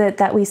movie was it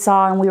that we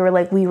saw and we were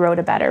like, we wrote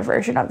a better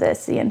version of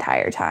this the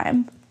entire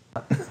time?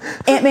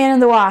 Ant-Man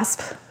and the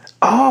Wasp.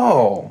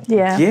 Oh.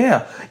 Yeah.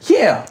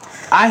 Yeah.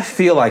 I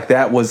feel like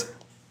that was...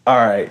 All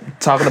right,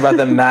 talking about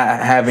them not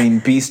having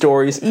B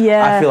stories.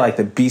 Yeah. I feel like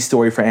the B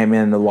story for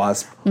Ant-Man and the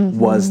Wasp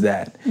was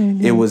that.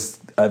 It was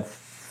a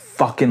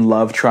fucking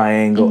love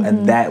triangle,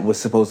 and that was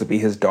supposed to be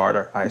his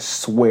daughter. I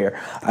swear.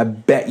 I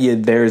bet you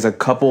there were a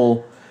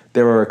couple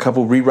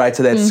rewrites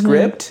of that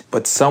script,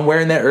 but somewhere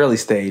in that early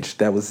stage,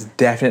 that was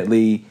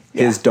definitely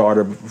his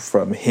daughter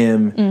from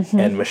him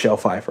and Michelle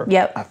Pfeiffer.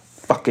 Yep. I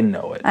fucking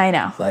know it. I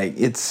know. Like,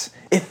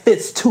 it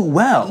fits too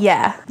well.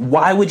 Yeah.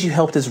 Why would you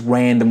help this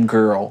random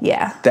girl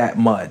that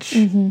much?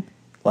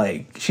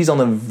 Like, she's on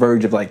the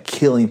verge of, like,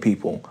 killing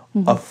people.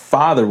 A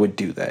father would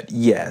do that,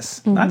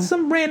 yes. Not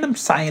some random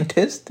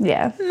scientist.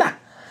 Yeah. Nah.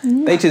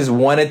 They just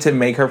wanted to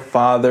make her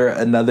father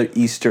another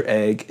Easter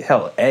egg.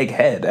 Hell,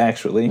 egghead,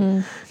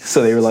 actually.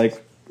 So they were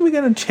like, we're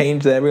gonna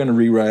change that. We're gonna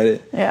rewrite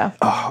it. Yeah.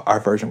 Oh, our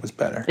version was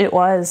better. It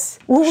was.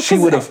 Well, She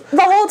would have.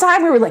 The whole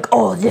time we were like,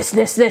 oh, this,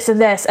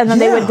 and this. And then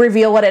they would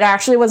reveal what it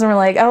actually was. And we're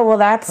like, oh, well,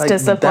 that's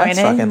disappointing.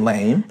 That's fucking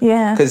lame.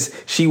 Yeah. Because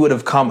she would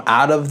have come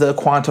out of the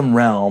quantum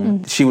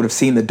realm. She would have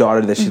seen the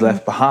daughter that she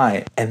left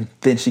behind. And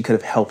then she could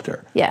have helped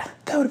her. Yeah.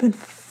 That would have been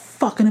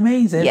fucking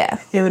amazing. Yeah.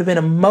 It would have been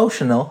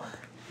emotional.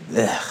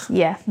 Ugh.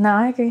 Yeah. No,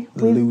 I agree.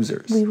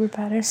 Losers. We were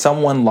better.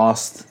 Someone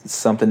lost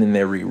something in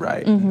their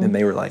rewrite. And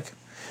they were like,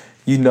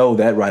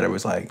 that writer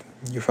was like,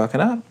 you're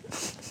fucking up.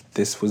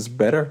 This was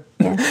better.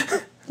 Yeah.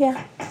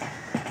 Yeah.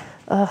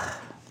 Ugh.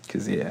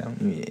 Because, yeah.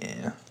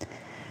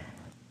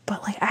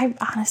 But, like, I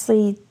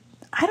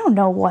don't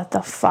know what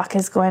the fuck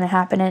is going to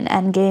happen in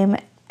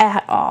Endgame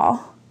at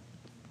all.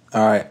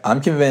 All right.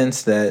 I'm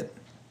convinced that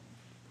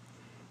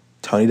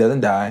Tony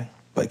doesn't die,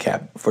 but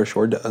Cap for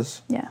sure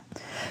does. Yeah.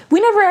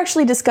 We never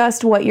actually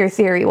discussed what your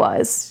theory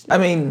was. I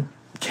mean,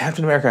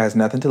 Captain America has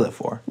nothing to live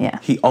for. Yeah.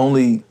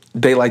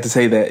 They like to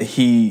say that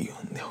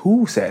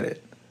who said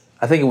it?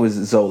 I think it was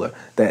Zola,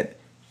 that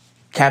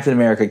Captain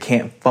America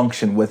can't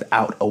function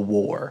without a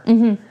war.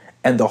 Mm-hmm.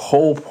 And the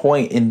whole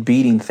point in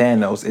beating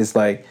Thanos is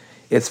like,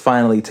 it's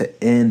finally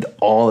to end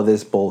all of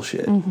this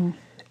bullshit. Mm-hmm.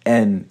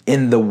 And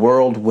in the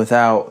world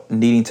without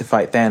needing to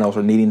fight Thanos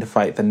or needing to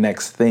fight the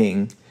next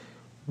thing,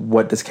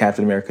 what does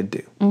Captain America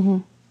do? Mm-hmm.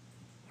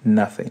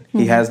 Nothing. Mm-hmm.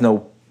 He has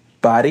no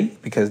body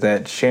because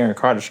that Sharon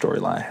Carter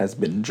storyline has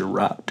been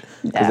dropped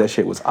because that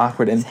shit was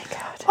awkward and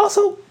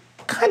also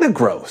kind of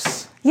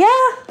gross. Yeah.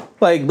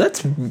 Like,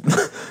 that's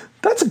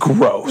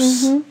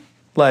gross. Mm-hmm.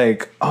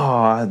 Like, oh,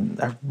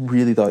 I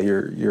really thought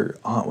your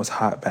aunt was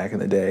hot back in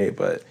the day,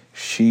 but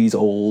she's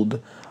old.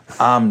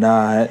 I'm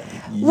not.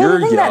 You're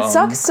the thing young. that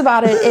sucks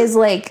about it is,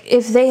 like,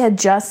 if they had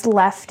just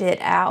left it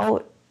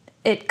out,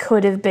 it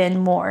could have been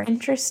more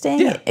interesting.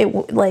 Yeah. It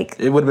would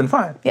have been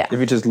fine. Yeah. If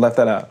you just left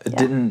that out. It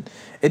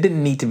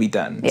didn't need to be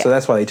done. Yeah. So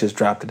that's why they just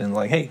dropped it and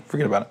like, hey,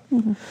 forget about it.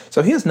 Mm-hmm.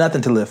 So he has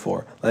nothing to live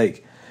for.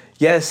 Like,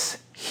 yes,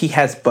 he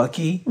has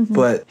Bucky,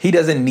 but he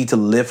doesn't need to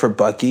live for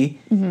Bucky.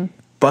 Mm-hmm.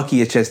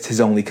 Bucky is just his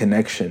only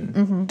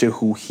connection to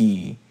who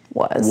he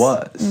was.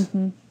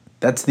 Mm-hmm.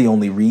 That's the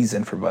only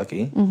reason for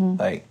Bucky. Mm-hmm.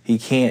 Like,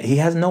 he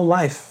has no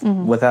life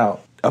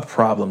without a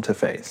problem to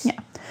face. Yeah.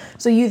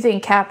 So you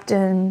think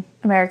Captain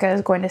America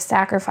is going to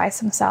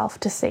sacrifice himself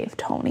to save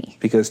Tony?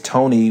 Because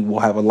Tony will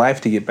have a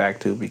life to get back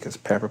to because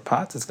Pepper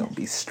Potts is going to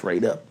be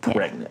straight up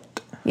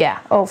pregnant. Yeah.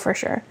 Oh, for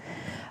sure.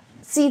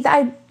 See,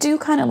 I do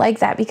kind of like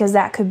that because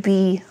that could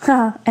be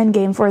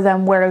Endgame for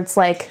them where it's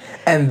like...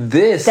 And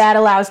this... That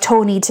allows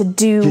Tony to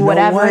do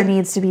whatever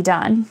needs to be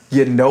done.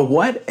 You know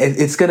what?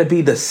 It's going to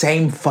be the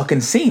same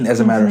fucking scene,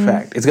 as a matter of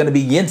fact. It's going to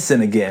be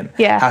Jensen again.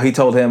 Yeah. How he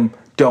told him,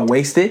 don't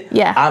waste it.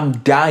 Yeah. I'm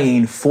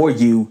dying for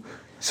you,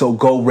 so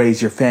go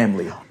raise your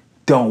family.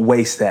 Don't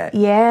waste that.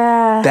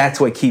 Yeah.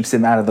 That's what keeps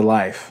him out of the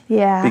life.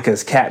 Yeah.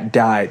 Because Cap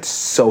died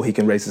so he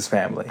can raise his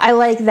family. I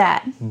like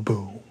that.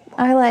 Boom.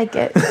 I like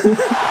it.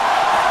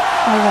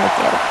 I like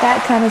it.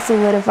 That kind of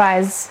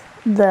solidifies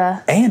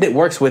the... And it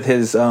works with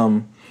his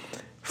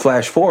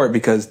flash forward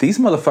because these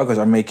motherfuckers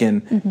are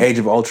making Age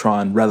of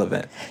Ultron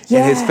relevant.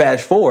 Yeah. In his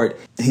flash forward,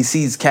 he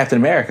sees Captain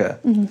America,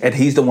 and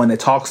he's the one that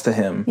talks to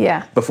him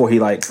before he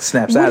like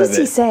snaps out of it. What does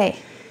he say?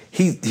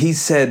 He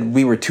said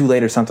we were too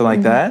late or something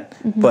like that,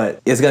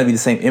 but it's going to be the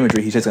same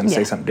imagery. He's just going to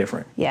say something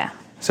different. Yeah.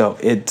 So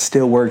it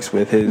still works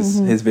with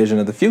his vision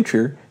of the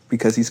future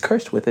because he's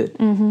cursed with it.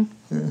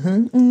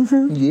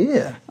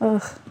 Yeah.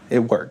 Ugh. It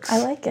works.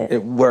 I like it.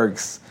 It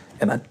works.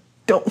 And I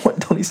don't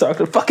want Tony Stark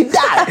to fucking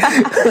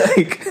die.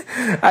 Like,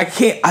 I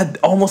can't. I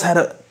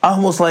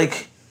almost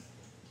like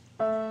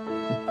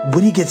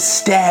when he gets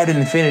stabbed in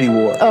Infinity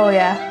War. Oh,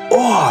 yeah.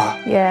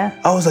 Oh.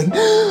 Yeah. I was like,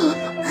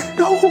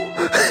 no.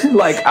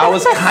 Like, I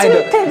was kind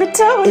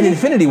of... In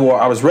Infinity War,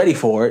 I was ready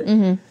for it.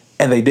 And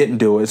they didn't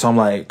do it. So I'm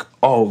like,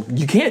 oh,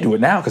 you can't do it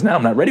now because now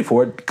I'm not ready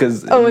for it.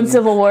 Because in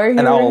Civil War?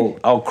 And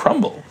I'll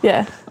crumble.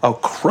 Yeah. I'll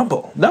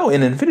crumble. No,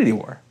 in Infinity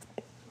War.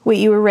 Wait,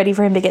 you were ready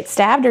for him to get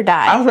stabbed or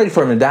die? I was ready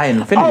for him to die in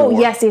Infinity War. Oh,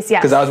 yes.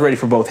 Because I was ready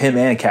for both him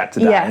and Cap to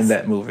die in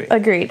that movie.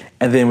 Agreed.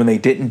 And then when they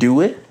didn't do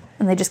it...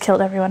 And they just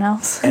killed everyone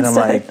else. And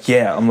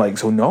I'm like,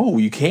 so no,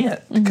 you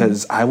can't.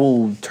 Because I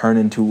will turn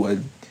into a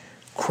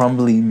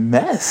crumbly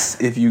mess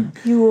if you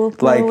will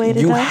blow away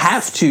to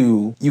dust.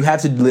 You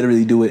have to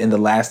literally do it in the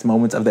last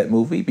moments of that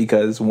movie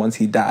because once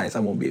he dies,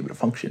 I won't be able to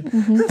function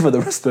for the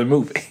rest of the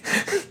movie.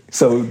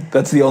 So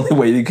that's the only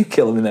way you can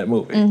kill him in that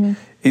movie.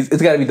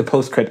 It's got to be the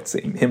post-credit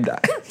scene, him dying.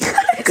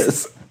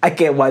 Because I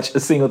can't watch a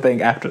single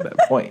thing after that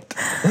point.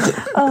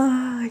 Oh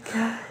my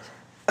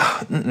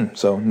god.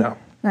 So no,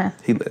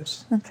 he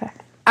lives. Okay.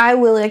 I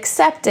will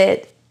accept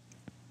it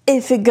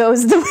if it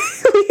goes the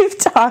way we've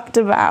talked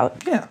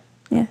about. Yeah.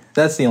 Yeah.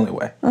 That's the only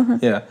way.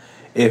 Yeah.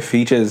 If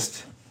he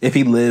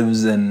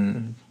lives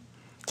and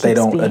they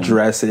don't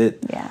address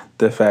it,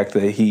 the fact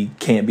that he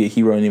can't be a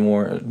hero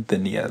anymore,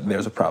 then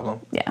there's a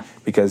problem. Yeah.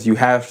 Because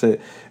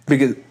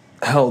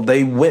hell,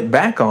 they went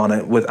back on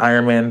it with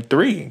Iron Man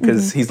 3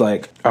 because he's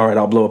like, all right,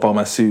 I'll blow up all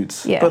my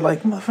suits. Yeah. But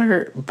like,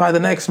 motherfucker, by the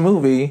next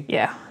movie,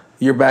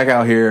 you're back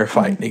out here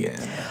fighting again.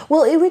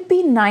 Well, it would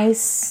be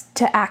nice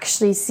to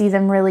actually see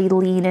them really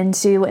lean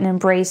into and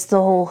embrace the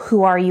whole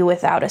 "who are you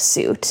without a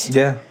suit?"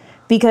 Yeah.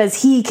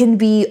 Because he can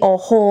be a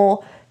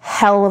whole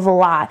hell of a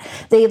lot.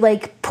 They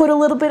like put a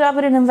little bit of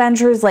it in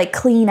Avengers, like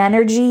clean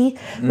energy.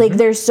 Like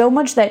there's so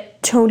much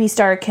that Tony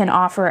Stark can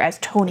offer as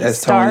Tony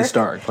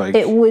Stark. Like,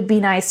 it would be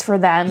nice for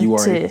them you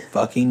are to a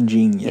fucking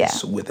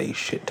genius with a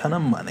shit ton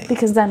of money.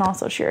 because then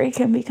also Shuri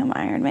can become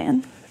Iron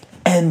Man.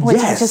 And Which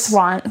yes, I just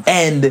want.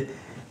 And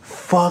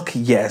fuck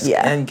yes.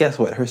 Yeah. And guess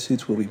what? Her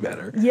suits will be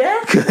better. Yeah,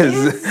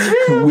 Because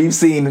we've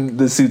seen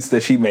the suits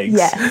that she makes.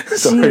 Yeah,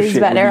 So she her is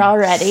shit better will be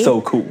already.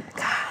 So cool.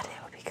 God, it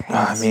would be great.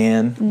 Ah,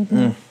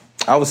 man.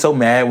 I was so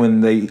mad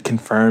when they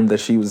confirmed that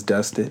she was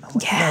dusted. I'm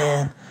like,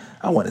 man,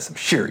 I wanted some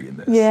Shuri in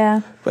this.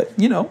 Yeah. But,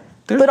 you know.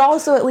 But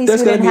also at least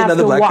we didn't have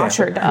to watch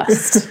her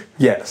dust.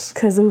 Yes.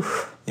 Because,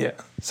 oof. Yeah.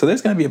 So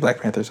there's going to be a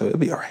Black Panther, so it'll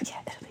be all right. Yeah,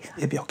 it'll be fine.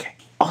 It'll be okay.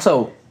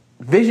 Also,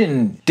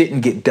 Vision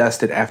didn't get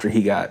dusted after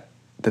he got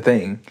the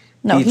thing.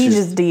 No, he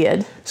just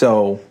did.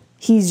 So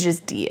He's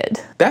just did.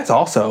 that's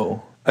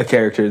also a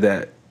character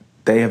that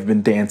they have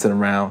been dancing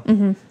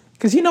around.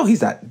 Because you know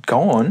he's not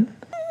gone.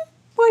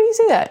 Why do you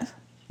say that?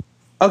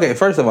 Okay,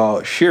 first of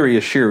all, Shuri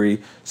is Shuri,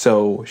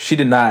 so she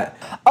did not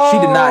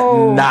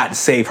not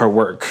save her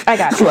work. I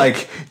got you.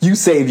 Like, you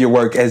save your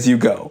work as you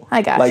go.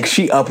 I got Like, you.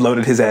 she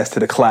uploaded his ass to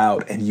the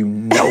cloud, and you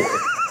know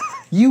it.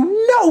 You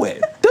know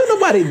it. Don't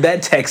nobody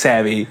that tech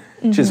savvy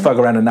just fuck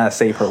around and not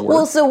save her work.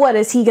 Well, so what?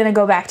 Is he going to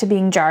go back to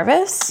being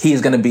Jarvis?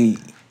 He's gonna be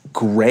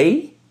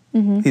gray.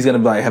 He's gonna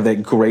like have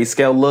that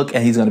grayscale look,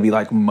 and he's gonna be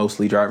like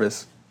mostly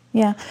Jarvis.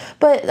 Yeah.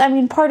 But, I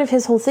mean, part of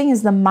his whole thing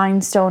is the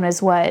Mind Stone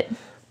is what...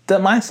 The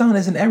Mind Stone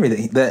isn't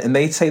everything. And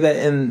they say that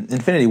in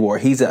Infinity War.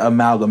 He's an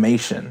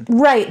amalgamation.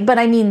 Right, but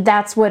I mean,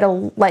 that's what,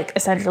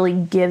 essentially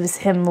gives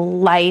him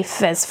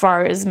life as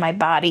far as my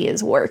body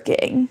is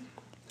working.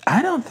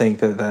 I don't think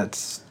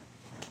that's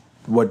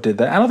what did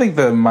that. I don't think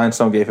the Mind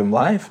Stone gave him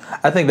life.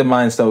 I think the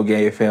Mind Stone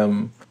gave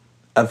him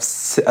a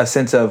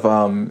sense of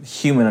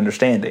human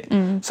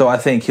understanding. So I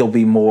think he'll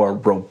be more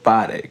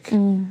robotic.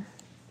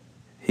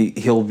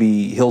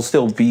 He'll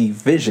still be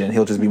Vision.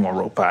 He'll just be more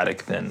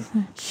robotic than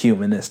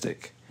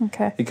humanistic.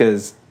 Okay.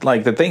 Because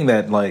like the thing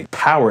that like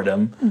powered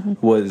him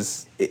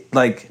was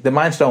like the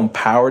Mind Stone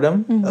powered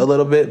him a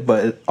little bit,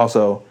 but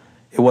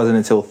it wasn't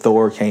until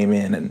Thor came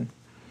in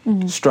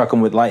and struck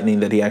him with lightning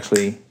that he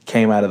actually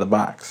came out of the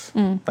box.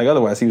 Like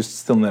otherwise he was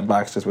still in that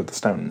box just with the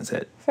stone in his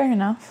head. Fair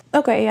enough.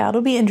 Okay, yeah,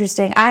 it'll be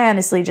interesting. I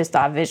honestly just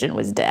thought Vision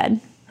was dead.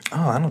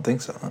 Oh, I don't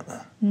think so.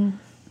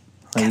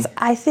 Because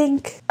I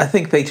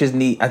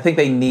think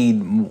they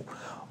need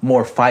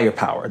more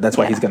firepower. That's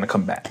why he's going to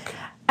come back.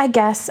 I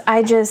guess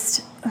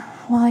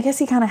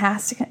he kind of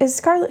has to. Is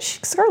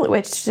Scarlet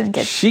Witch didn't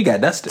get... She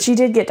got dusted. She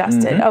did get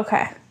dusted. Okay.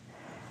 I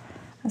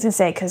was going to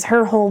say, because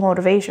her whole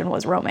motivation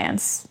was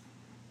romance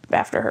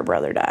after her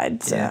brother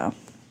died. So,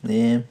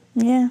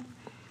 yeah.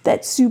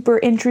 That super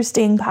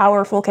interesting,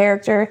 powerful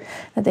character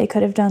that they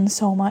could have done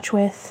so much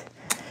with,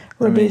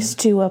 reduced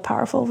to a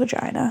powerful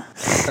vagina.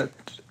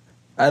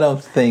 I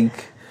don't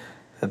think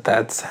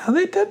that's how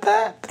they did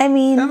that. I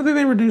mean... I don't think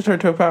they reduced her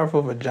to a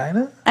powerful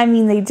vagina. I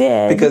mean, they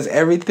did. Because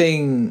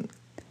everything...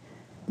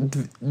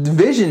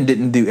 Vision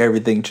didn't do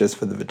everything just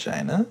for the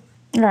vagina.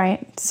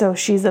 Right. So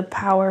she's a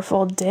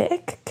powerful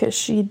dick because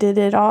she did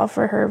it all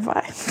for her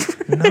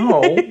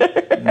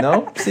vibe.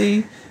 No.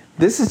 See,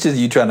 this is just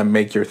you trying to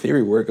make your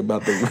theory work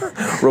about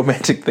the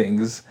romantic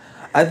things.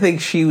 I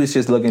think she was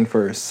just looking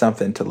for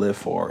something to live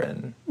for,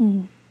 and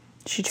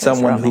she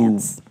chose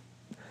romance.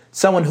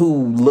 Someone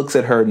who looks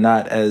at her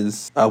not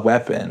as a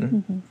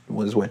weapon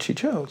was what she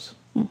chose.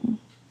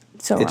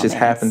 So it just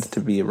happens to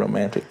be a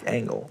romantic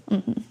angle.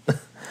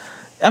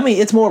 I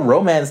mean, it's more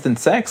romance than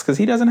sex because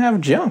he doesn't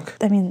have junk.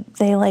 I mean,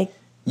 they like...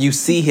 You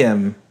see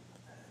him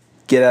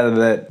get out of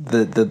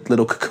the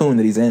little cocoon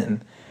that he's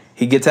in.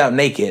 He gets out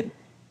naked.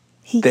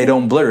 They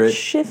don't blur it.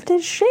 Shift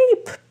his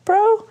shape,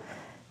 bro.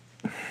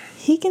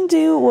 He can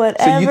do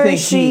whatever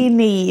she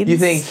needs. You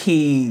think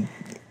he...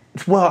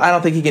 Well, I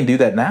don't think he can do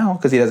that now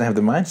because he doesn't have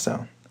the Mind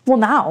Stone. Well,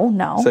 now,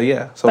 no. So,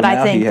 yeah. But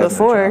I think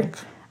before...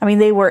 I mean,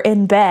 they were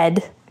in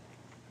bed.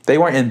 They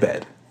weren't in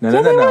bed. No.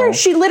 Were.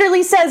 She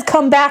literally says,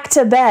 come back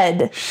to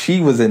bed.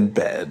 She was in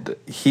bed.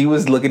 He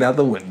was looking out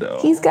the window.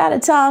 He's got a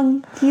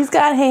tongue. He's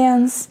got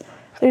hands.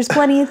 There's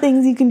plenty of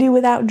things you can do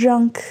without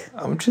junk.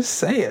 I'm just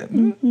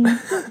saying.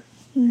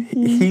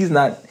 He's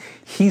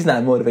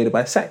not motivated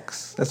by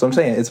sex. That's what I'm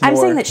saying. It's more... I'm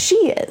saying that she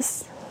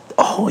is.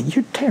 Oh,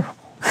 you're terrible.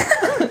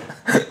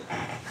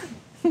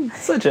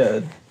 Such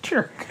a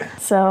jerk.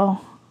 So.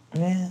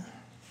 Yeah.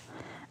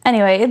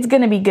 Anyway, it's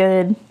going to be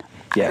good.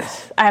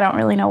 Yes. I don't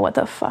really know what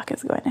the fuck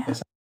is going to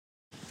happen.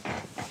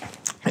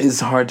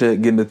 It's hard to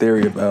get into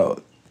theory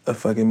about a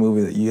fucking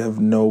movie that you have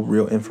no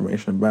real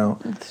information about.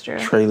 That's true.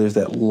 Trailers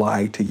that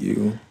lie to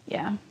you.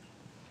 Yeah.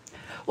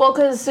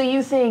 Well, so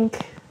you think...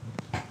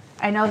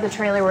 I know the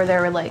trailer where they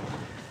were like,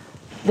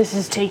 this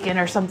is taken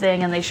or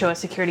something, and they show a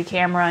security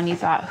camera, and you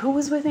thought, who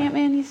was with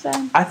Ant-Man, you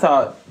said? I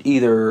thought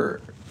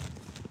either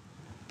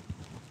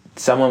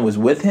someone was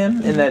with him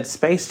in that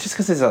space, just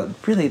because it's a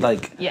really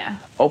like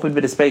open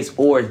bit of space,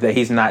 or that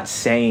he's not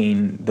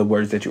saying the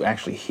words that you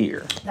actually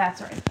hear.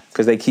 That's right.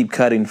 Because they keep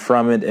cutting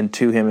from it and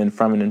to him and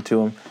from it and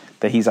to him,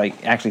 that he's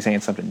like actually saying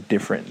something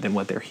different than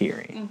what they're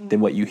hearing, than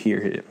what you hear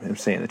him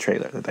say in the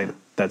trailer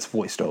that's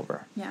voiced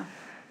over. Yeah.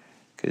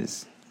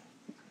 Because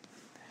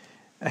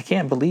I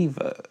can't believe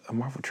a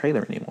Marvel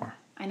trailer anymore.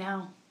 I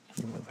know.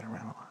 You move it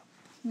around a lot.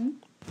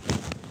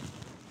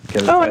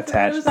 Because it's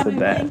attached to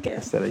that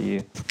instead of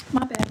you.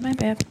 My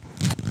bad.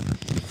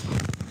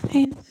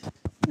 Hands.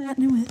 Not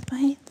new with my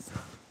hands.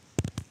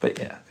 But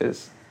yeah,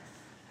 because,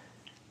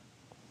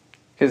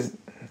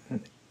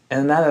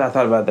 and now that I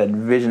thought about that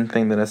Vision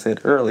thing that I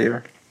said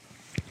earlier,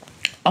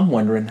 I'm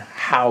wondering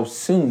how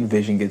soon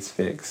Vision gets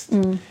fixed.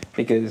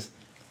 Because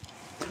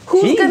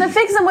who's gonna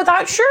fix him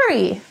without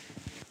Shuri?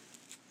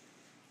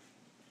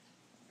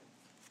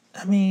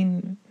 I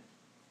mean,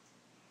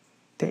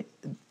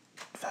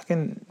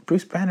 fucking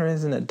Bruce Banner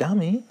isn't a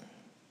dummy.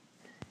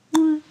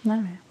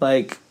 No.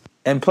 Like,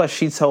 and plus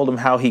she told him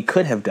how he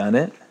could have done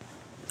it.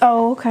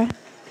 Oh, okay.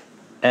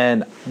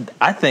 And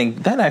I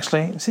think that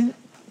actually, see,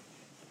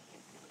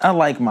 I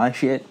like my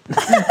shit.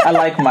 I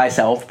like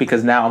myself,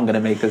 because now I'm going to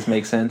make this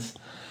make sense.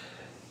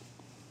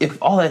 If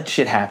all that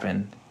shit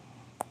happened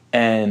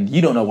and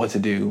you don't know what to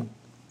do,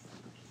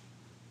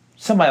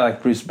 somebody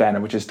like Bruce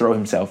Banner would just throw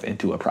himself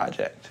into a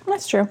project.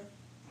 That's true.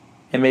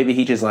 And maybe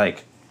he just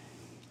like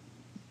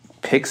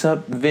picks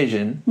up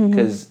Vision,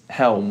 because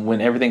hell, when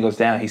everything goes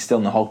down, he's still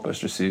in the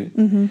Hulkbuster suit.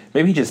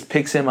 Maybe he just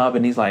picks him up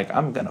and he's like,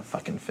 I'm gonna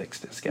fucking fix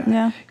this guy.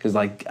 Yeah. Because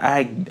like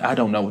I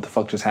don't know what the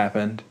fuck just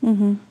happened,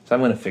 so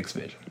I'm gonna fix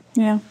Vision.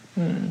 Yeah.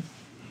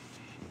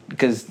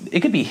 Because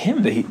it could be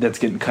him that's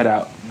getting cut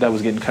out. That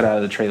was getting cut out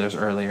of the trailers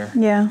earlier.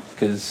 Yeah.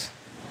 Because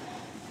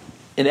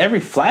in every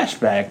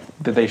flashback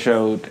that they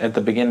showed at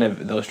the beginning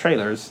of those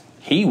trailers,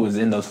 he was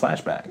in those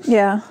flashbacks.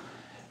 Yeah.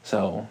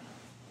 So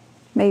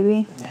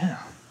maybe. Yeah.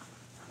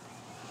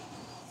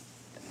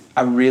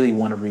 I really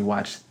want to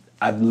rewatch.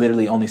 I've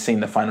literally only seen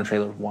the final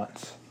trailer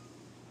once.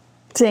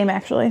 Same,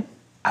 actually.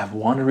 I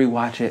want to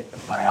rewatch it,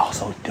 but I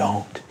also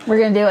don't. We're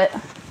going to do it.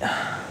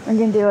 We're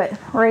going to do it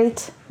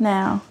right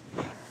now.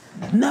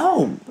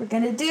 No. We're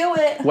going to do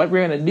it. What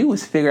we're going to do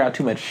is figure out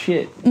too much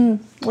shit.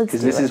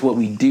 Because this is what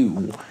we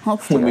do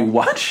when we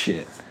watch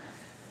shit.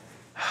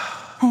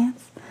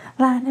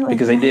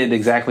 Because they did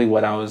exactly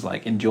what I was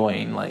like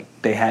enjoying. Like,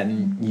 they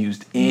hadn't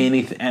used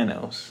any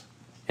Thanos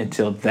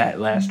until that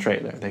last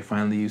trailer. They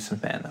finally used some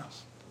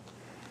Thanos.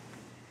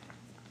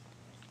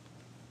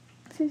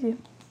 Excuse you.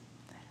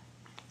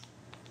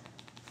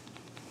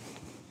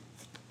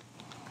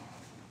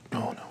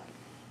 Oh, no.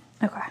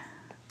 Okay.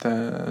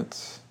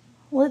 That's...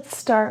 Let's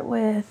start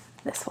with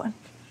this one.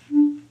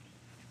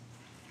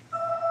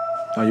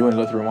 Oh, you want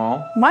to go through them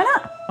all? Why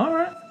not? All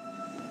right.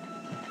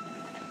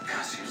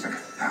 God, seems like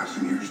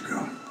 1,000 years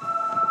ago.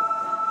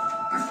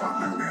 I fought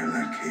my way out of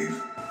that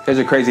cave. There's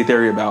a crazy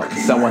theory about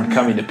someone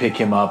coming to pick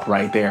him up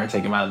right there and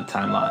take him out of the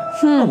timeline.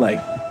 I'm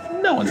like,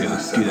 no one's going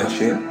to do that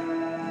shit. I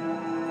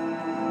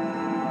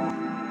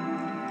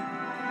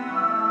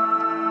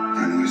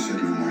know I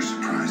said no more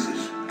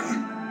surprises, but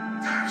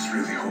I was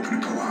really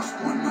hoping to pull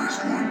off one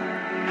last one.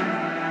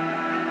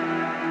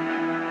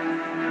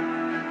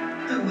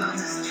 The world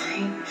has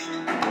changed.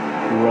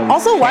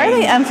 Also, why are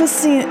they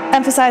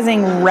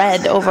emphasizing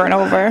red over and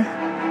over?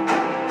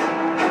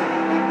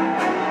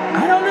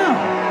 I don't know.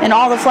 In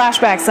all the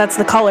flashbacks, that's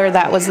the color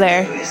that was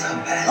there.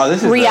 Oh,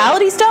 this is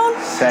Reality Stone?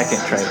 Second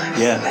trailer.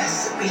 Yeah.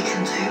 Best we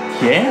can do.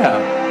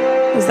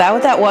 Yeah. Is that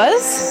what that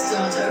was?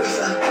 Start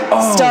over.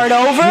 Oh, Start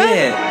over?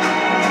 Shit.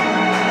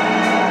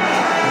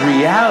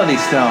 Reality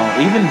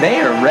Stone. Even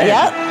there, red.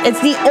 Yep.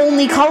 It's the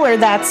only color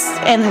that's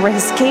in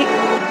his cape.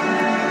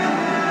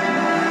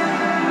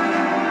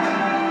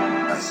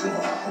 I saw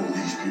all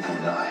these people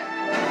die.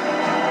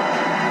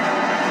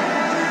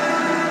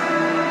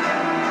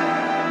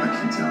 I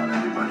keep telling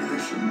everybody they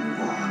should move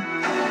on.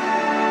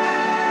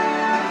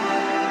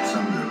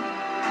 Some do.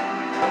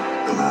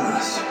 A lot of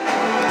us.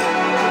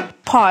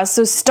 Pause.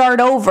 So start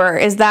over.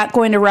 Is that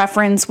going to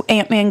reference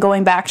Ant-Man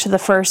going back to the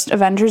first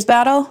Avengers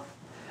battle?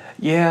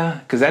 Yeah,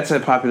 because that's a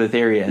popular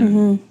theory,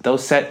 and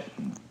those set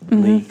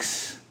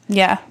leaks.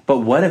 Yeah. But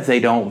what if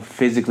they don't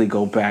physically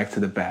go back to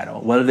the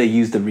battle? What if they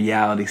use the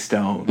Reality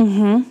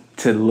Stone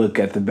to look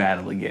at the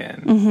battle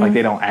again? Like,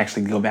 they don't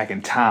actually go back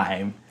in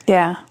time.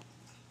 Yeah.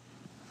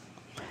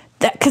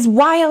 Because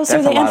why else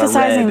That's are they a lot of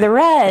emphasizing red. the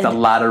red? That's a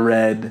lot of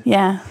red.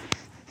 Yeah.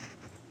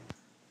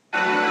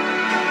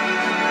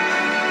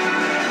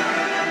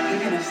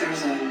 Even if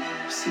there's a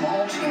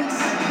small chance,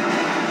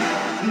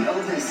 we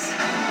owe this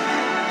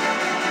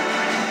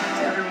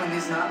to everyone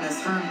who's not in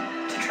this room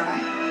to try.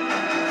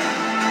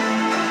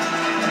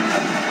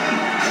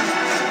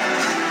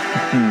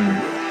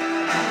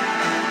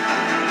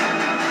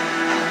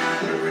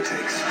 Whatever it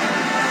takes.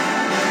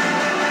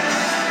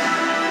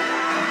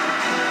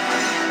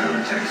 Whatever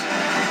it takes.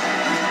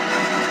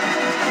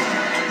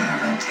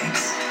 Whatever it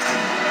takes.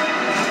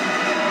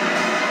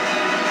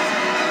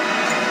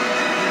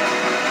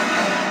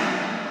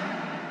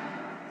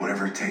 Whatever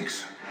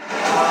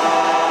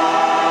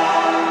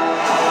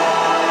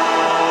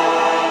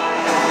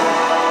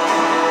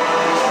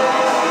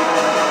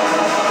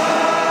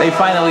They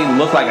finally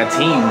look like a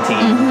team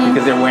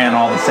because they're wearing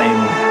all the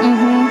same.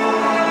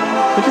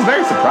 Which is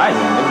very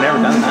surprising. They've never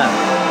done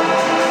that.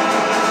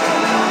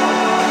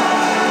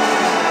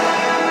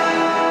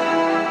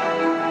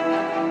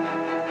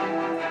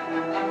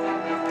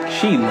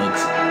 She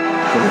looks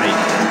great.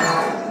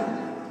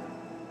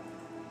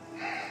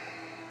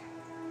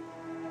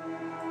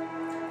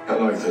 I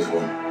like this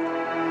one.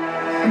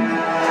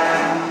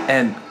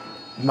 And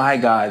my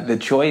God, the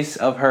choice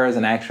of her as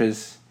an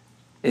actress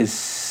is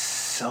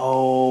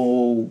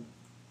so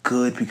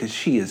good because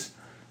she is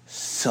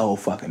so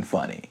fucking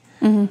funny.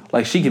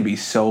 Like, she can be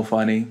so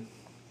funny.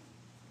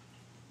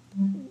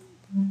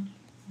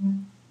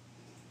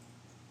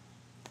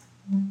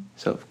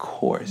 So, of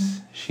course,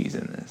 she's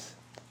in this.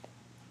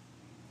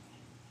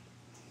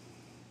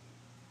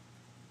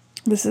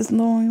 This isn't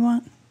the one we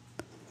want.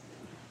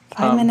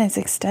 5 minutes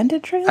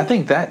extended trailer? I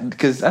think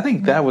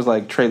that was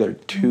like trailer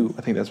 2.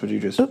 I think that's what you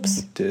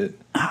just did.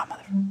 Ah,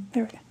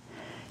 there we go.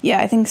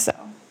 Yeah, I think so.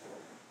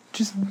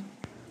 Just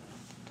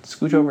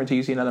scooch over until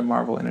you see another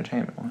Marvel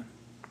Entertainment one.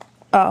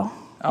 Oh.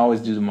 I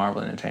always do the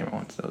Marvel Entertainment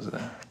ones. Those are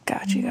the.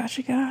 Gotcha.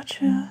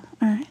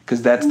 All right.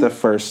 Because that's the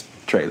first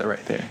trailer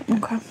right there.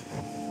 Okay.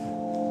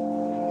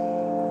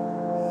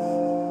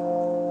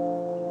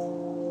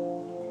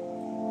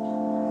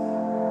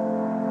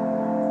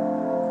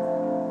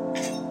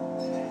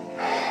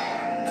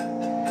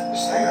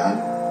 Stay on.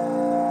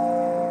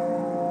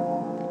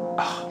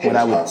 What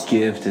I would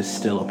give to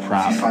still a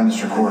prop If you find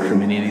this recording,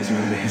 from any of these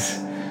movies.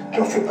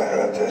 don't feel bad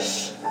about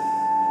this.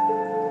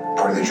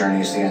 Part of the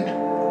journey is the end.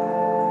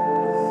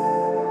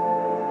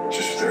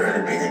 Just for the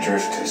record, being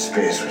adrift to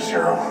space with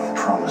zero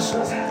promise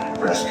of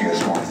rescue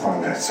is more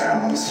fun than it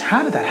sounds.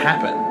 How did that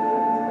happen?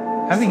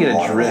 How did he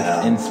get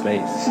adrift in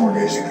space? 4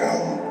 days ago,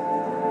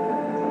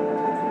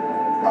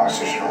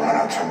 oxygen will run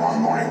out tomorrow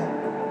morning.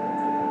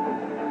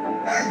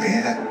 I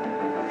mean it.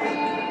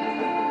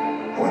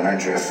 When I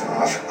drift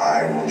off,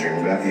 I will dream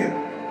about you.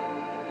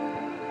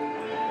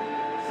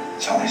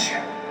 It's always you.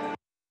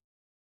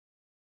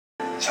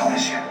 It's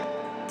always you.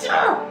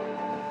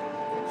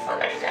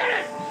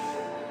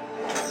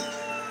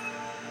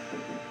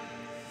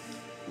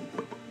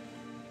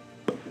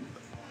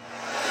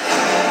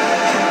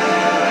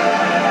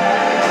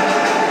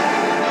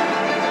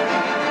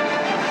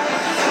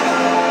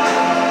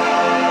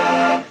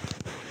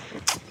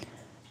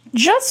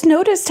 Just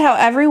noticed how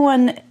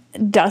everyone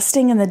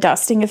dusting in the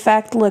dusting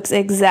effect looks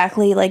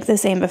exactly like the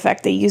same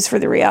effect they use for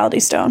the reality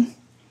stone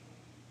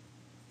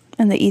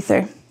and the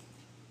ether.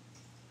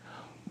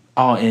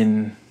 Oh,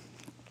 in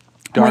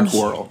Dark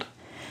World.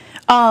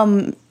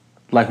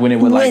 Like when it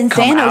would When like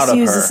come Thanos out of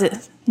uses her.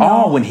 it.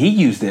 No. Oh, when he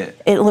used it.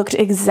 It looked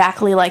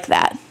exactly like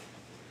that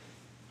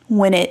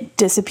when it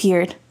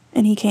disappeared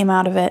and he came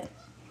out of it.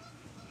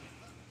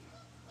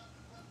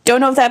 Don't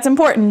know if that's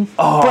important,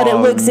 but it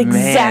looks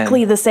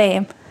exactly the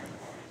same.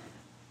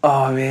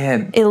 Oh,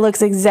 man. It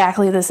looks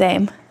exactly the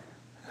same.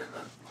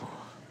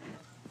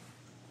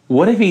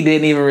 What if he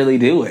didn't even really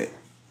do it?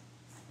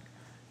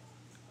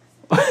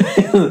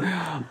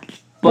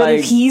 What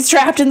if he's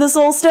trapped in the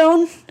Soul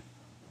Stone?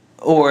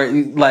 Or,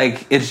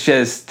 like, it's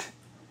just,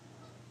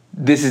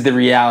 this is the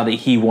reality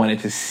he wanted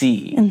to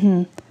see.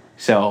 Mm-hmm.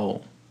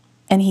 So.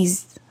 And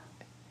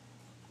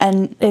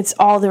it's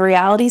all the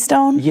reality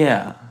stone?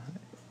 Yeah.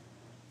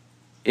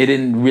 It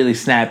didn't really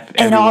snap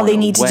and all they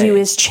need away. to do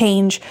is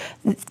change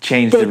the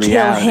reality. They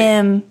kill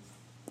him,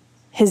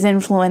 his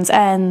influence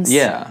ends.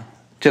 Yeah.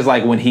 Just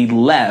like when he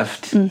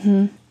left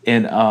in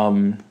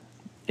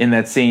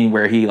that scene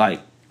where he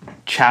like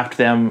chopped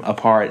them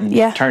apart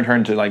and turned her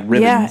into like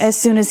ribbons. Yeah, as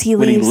soon as he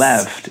leaves. When he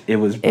left, it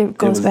was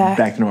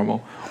back to normal.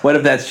 What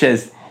if that's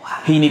just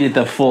he needed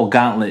the full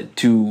gauntlet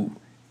to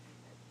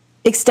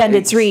extend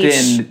its reach.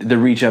 Extend the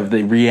reach of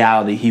the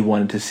reality he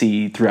wanted to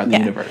see throughout the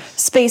universe.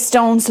 Space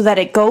stone so that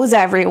it goes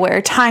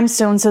everywhere. Time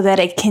stone so that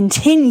it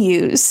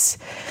continues.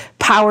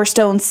 Power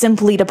stone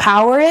simply to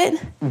power it.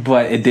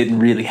 But it didn't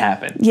really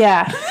happen.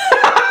 Yeah.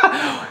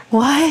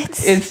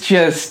 What? It's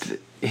just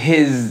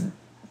his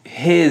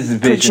vision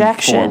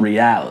projection for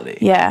reality.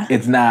 Yeah.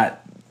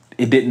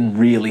 It didn't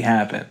really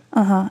happen.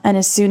 And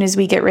as soon as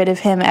we get rid of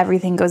him,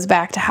 everything goes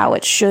back to how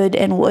it should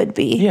and would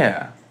be.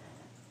 Yeah.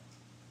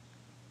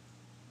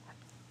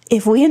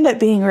 If we end up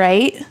being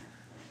right,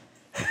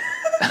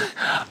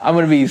 I'm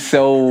going to be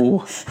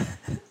so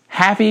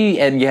happy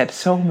and yet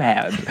so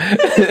mad.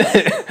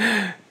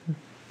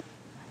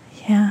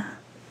 Yeah.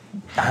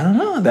 I don't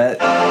know that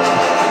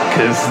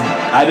because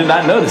I did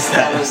not notice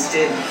that. Thanos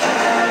did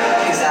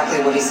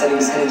exactly what he said he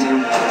was going to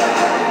do.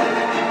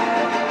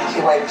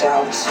 He wiped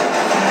out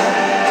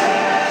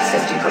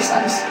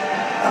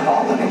 50% of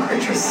all living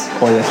creatures.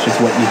 Or that's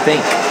just what you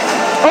think.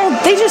 Oh,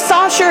 they just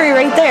saw Shuri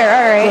right there.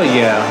 All right. Oh,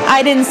 yeah.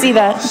 I didn't see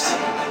that.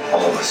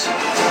 All of us.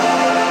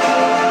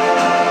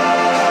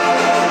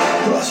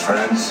 We lost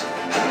friends.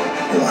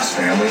 We lost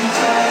family.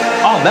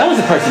 Oh, that was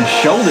the person's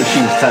shoulder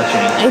she was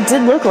touching. It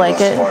did look like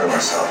We it. lost part of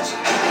ourselves.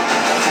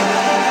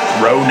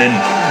 Ronan.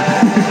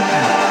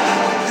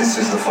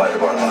 This is the fight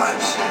of our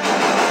lives.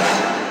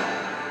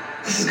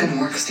 This is going to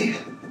work,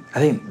 Steve. I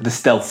think the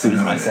stealth suit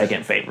is my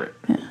second favorite.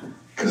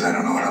 Because I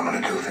don't know what I'm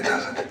going to do if it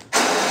doesn't.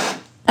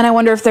 And I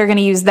wonder if they're going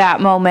to use that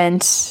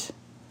moment,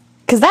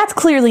 because that's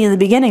clearly in the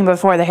beginning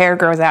before the hair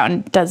grows out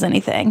and does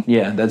anything.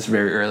 Yeah, that's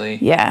very early.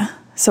 Yeah.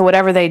 So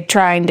whatever they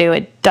try and do,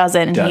 it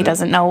doesn't, and he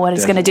doesn't know what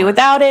he's going to do work.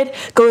 without it.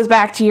 Goes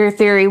back to your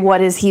theory,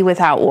 what is he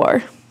without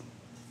war?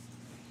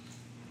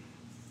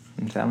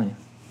 I'm telling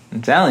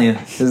you.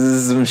 This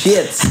is some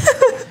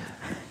shits.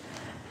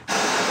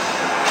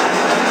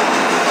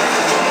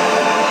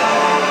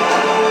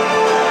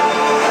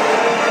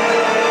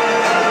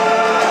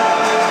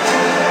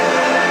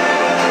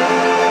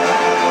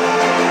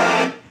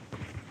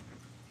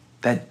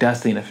 That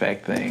dusting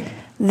effect thing.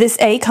 This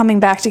A coming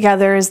back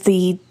together is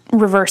the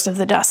reverse of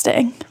the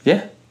dusting.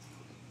 Yeah.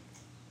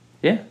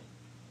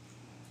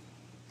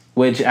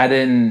 Which I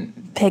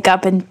didn't Pick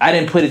up and... I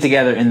didn't put it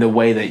together in the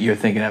way that you're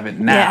thinking of it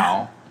now.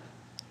 Yeah.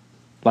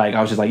 Like,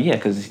 I was just like, yeah,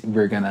 because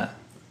we're gonna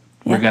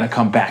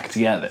come back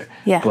together.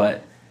 Yeah.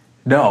 But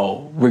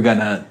no, we're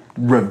gonna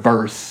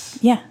reverse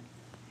Yeah.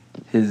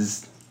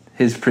 his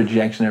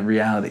projection of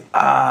reality.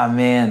 Ah,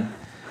 man.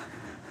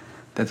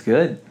 That's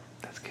good.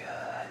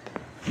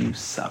 You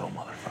subtle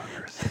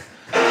motherfuckers.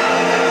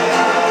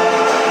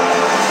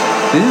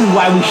 This is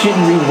why we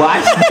shouldn't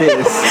rewatch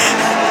this.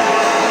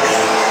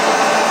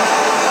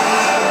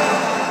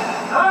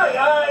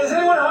 Hi, is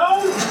anyone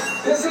home?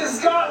 This is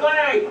Scott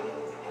Lang.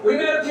 We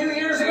met a few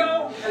years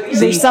ago.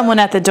 There's someone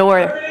at the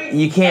door.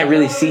 You can't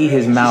really see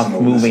his mouth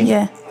moving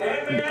Yeah.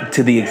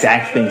 to the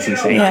exact things he's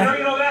saying. Yeah. How do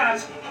you know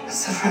that?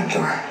 It's the front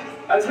door.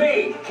 That's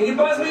me. Can you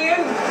buzz me in?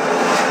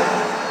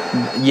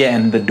 Yeah,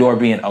 and the door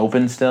being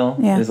open still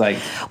is like...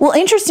 Well,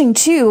 interesting,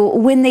 too,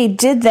 when they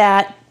did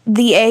that,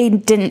 the A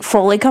didn't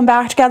fully come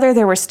back together.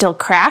 There were still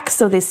cracks,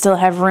 so they still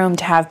have room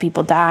to have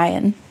people die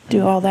and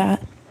do all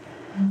that.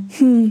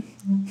 And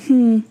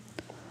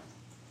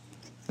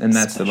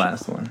that's the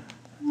last one.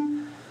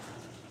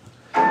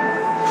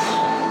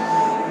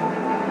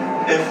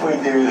 If we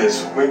do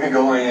this, we'd be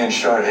going in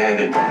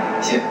short-handed.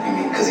 Yeah, you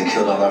mean because he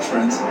killed all our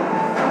friends?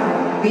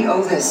 We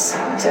owe this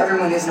to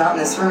everyone who's not in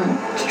this room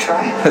to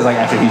try. It's like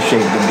after he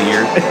shaved the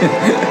beard.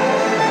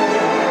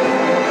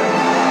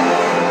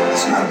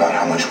 It's not about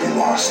how much we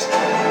lost.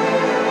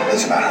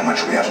 It's about how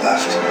much we have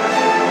left.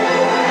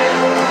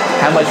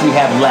 How much we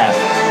have left.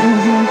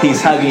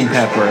 He's hugging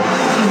Pepper,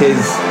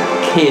 his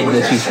kid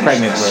that she's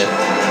pregnant with.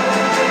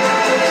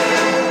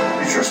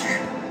 You trust me?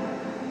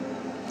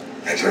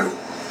 I do.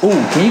 Ooh,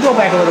 can you go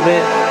back a little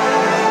bit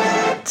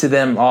to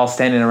them all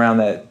standing around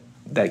that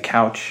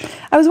couch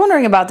I was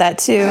wondering about that,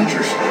 too.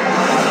 Avengers,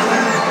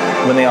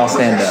 when they all we're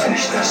stand gonna up?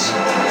 finish this.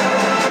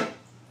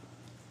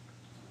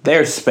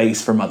 There's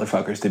space for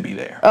motherfuckers to be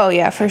there. Oh,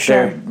 yeah, for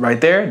sure. There,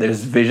 right there,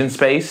 there's vision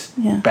space.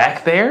 Yeah.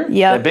 Back there,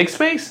 Yep. that big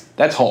space,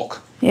 that's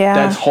Hulk. Yeah.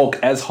 That's Hulk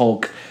as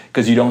Hulk,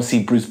 because you don't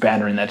see Bruce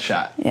Banner in that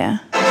shot. Yeah.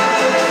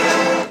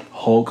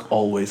 Hulk,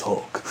 always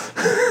Hulk.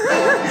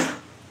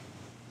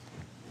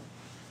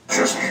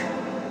 Trust me.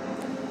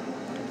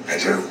 I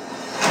do.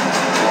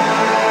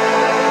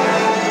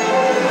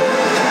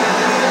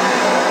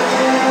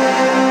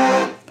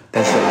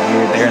 That's so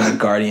weird. They're in the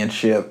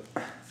Guardianship.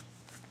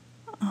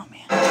 Oh,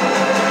 man.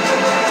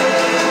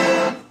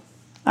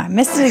 I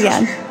missed it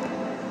again.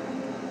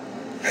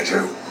 I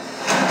do.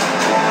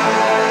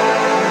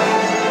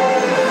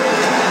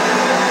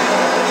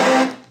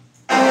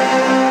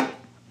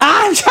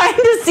 I'm trying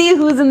to see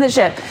who's in the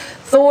ship.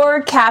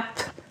 Thor, Cap,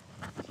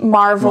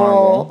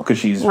 Marvel, Because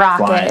she's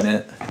Rocket. flying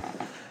it.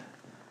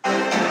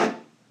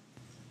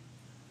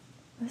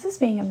 This is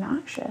being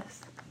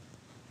obnoxious.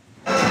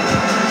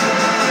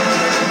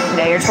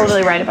 Yeah, you're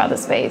totally right about the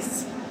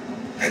space.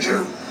 I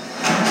do.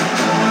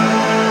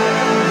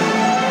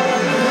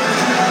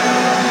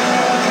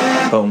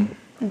 Boom.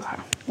 Okay.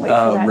 Wait for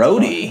that to go.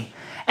 Rhodey.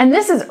 And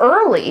this is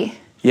early.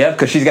 Yep,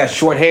 because she's got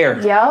short hair.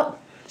 Yep.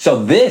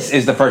 So this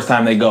is the first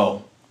time they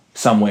go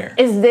somewhere.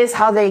 Is this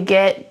how they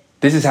get?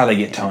 This is how they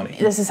get Tony.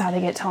 This is how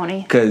they get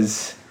Tony.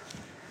 Because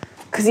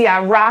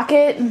Yeah,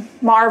 Rocket,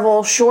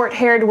 Marvel,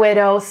 short-haired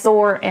Widow,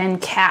 Thor,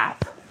 and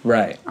Cap.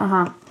 right.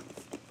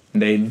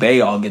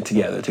 They all get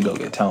together to go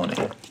get Tony.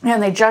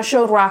 And they just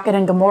showed Rocket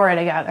and Gamora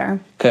together.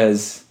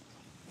 Because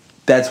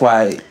that's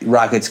why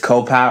Rocket's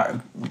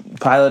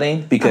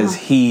co-piloting, because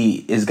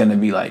he is going to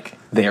be like,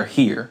 they're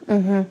here.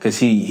 Because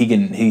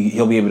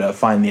he'll be able to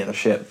find the other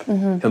ship.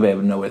 He'll be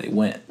able to know where they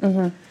went.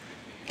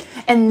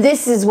 And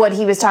this is what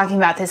he was talking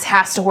about. This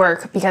has to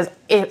work, because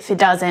if it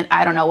doesn't,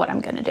 I don't know what I'm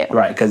going to do.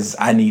 Right, because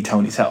I need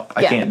Tony's help.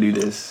 I Yeah. can't do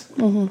this.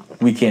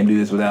 We can't do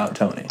this without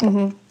Tony.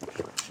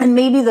 And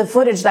maybe the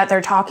footage that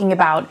they're talking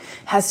about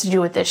has to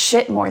do with this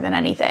shit more than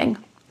anything.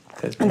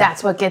 And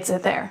that's what gets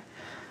it there.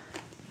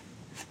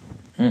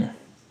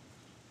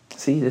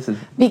 See, this is...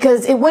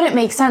 Because it wouldn't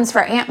make sense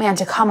for Ant-Man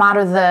to come out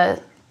of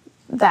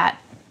that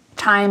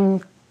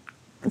time.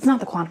 It's not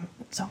the quantum.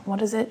 So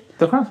what is it?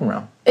 The quantum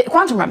realm.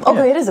 Quantum realm.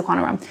 Okay, Yeah. it is the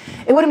quantum realm.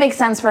 It wouldn't make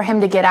sense for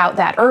him to get out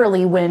that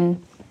early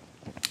when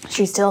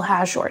she still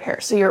has short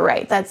hair. So you're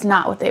right. That's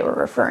not what they were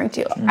referring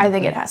to. I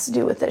think it has to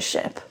do with this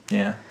ship.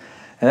 Yeah.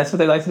 And that's what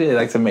they like to do. They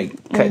like to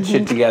cut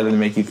shit together to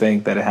make you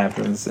think that it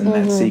happens in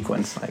that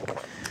sequence. Like,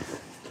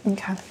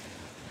 Okay.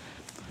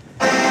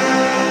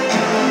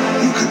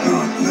 You could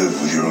not live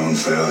with your own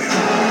failure.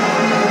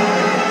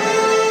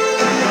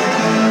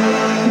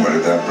 Where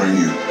did that bring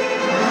you?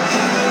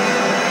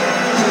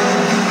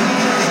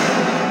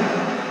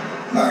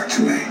 Back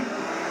to me.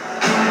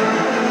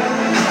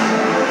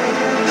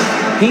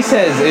 he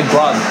says it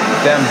brought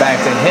them back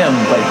to him,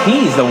 but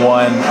he's the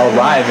one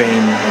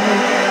arriving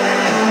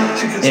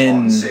Tickets in.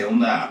 on sale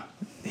now.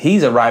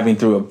 He's arriving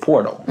through a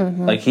portal.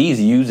 Like, he's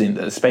using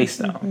the Space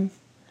Stone.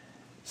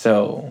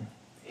 So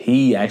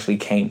he actually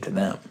came to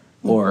them.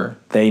 Or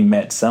they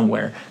met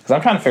somewhere. Because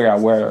I'm trying to figure out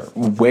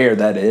where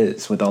that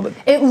is with all the...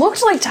 It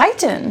looked like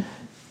Titan.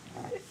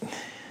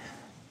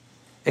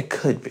 It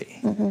could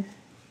be.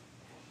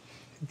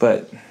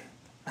 But,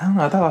 I don't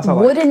know. I thought I saw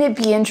like... Wouldn't it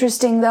be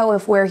interesting, though,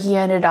 if where he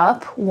ended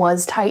up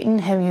was Titan,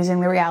 him using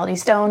the Reality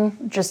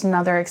Stone, just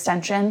another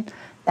extension?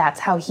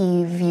 That's how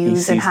he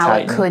views and how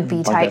Titan, it could be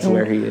like Titan that's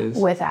where he is.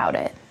 without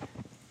it.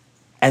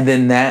 And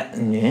then that...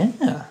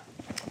 Yeah.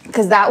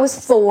 Because that was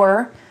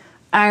Thor,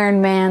 Iron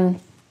Man...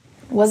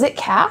 Was it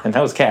Cap? And that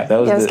was Cap. That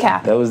was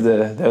Cap. That was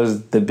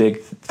the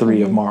big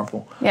three of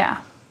Marvel. Yeah.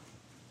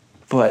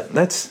 But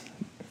let's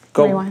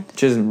go Rewind.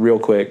 just real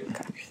quick.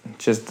 Okay.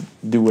 Just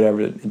do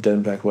whatever it does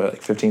back. What,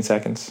 like 15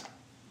 seconds?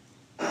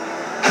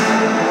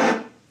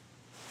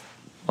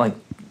 Like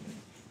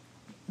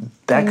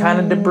that kind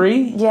of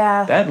debris.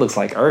 Yeah. That looks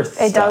like Earth.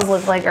 It stuff. does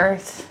look like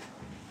Earth.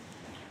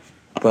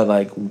 But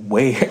like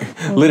where?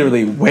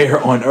 Literally, where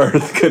on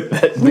Earth could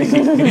that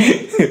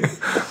be?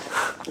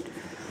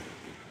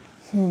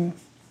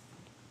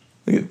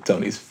 Look at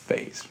Tony's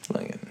face,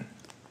 like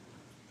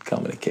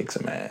coming to kick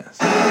some ass.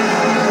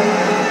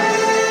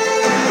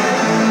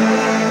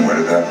 Where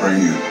did that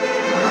bring you?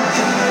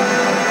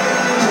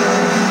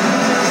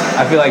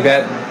 I feel like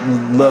that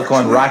look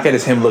on Rocket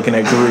is him looking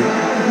at Groot.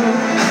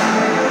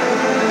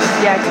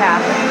 Yeah,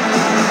 Cap.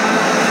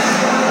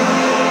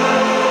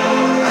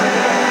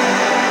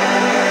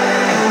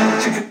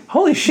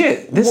 Holy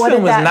shit! This What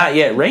film did is that- not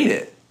yet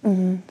rated.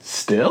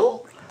 Still?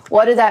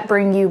 What did that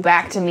bring you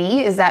back to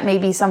me? Is that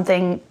maybe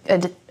something,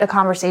 a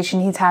conversation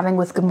he's having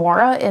with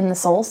Gamora in the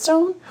Soul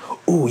Stone?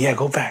 Ooh, yeah.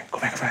 Go back.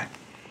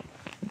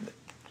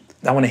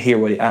 I want to hear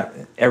what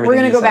everything. We're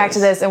going he to go back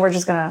says. to this and we're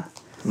just going to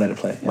Let it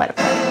play. let it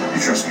play.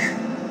 You trust me?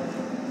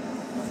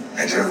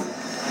 I do.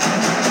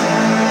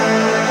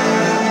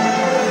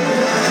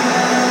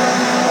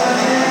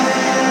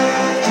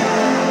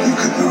 You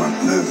could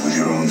not live with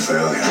your own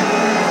failure.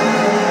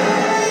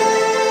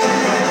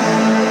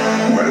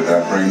 Where did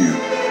that bring you?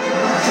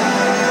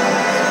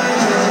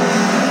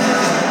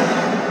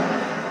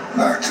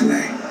 Back to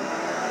me.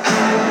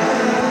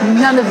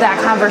 None of that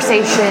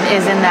conversation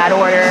is in that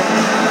order.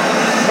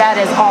 That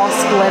is all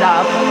split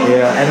up.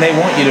 Yeah, and they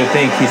want you to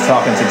think he's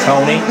talking to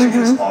Tony,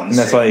 Tickets on and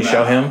that's why they sale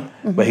show now.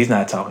 him. But he's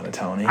not talking to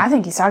Tony. I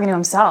think he's talking to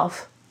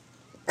himself.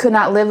 Could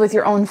not live with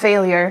your own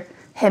failure.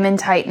 Him and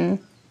Titan.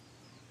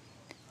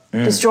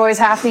 Destroys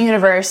half the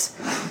universe.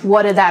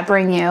 What did that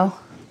bring you?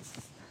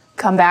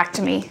 Come back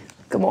to me,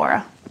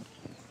 Gamora.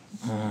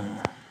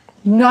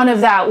 None of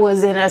that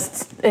was in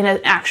an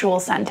actual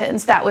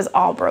sentence. That was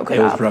all broken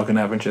It up. was broken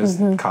up and just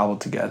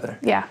cobbled together.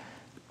 Yeah.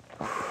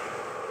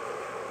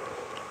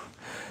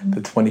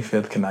 The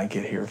 25th cannot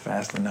get here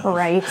fast enough.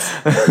 Right.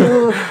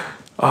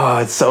 Oh,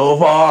 it's so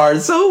far.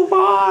 It's so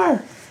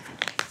far.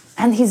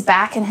 And he's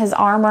back in his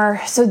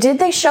armor. So did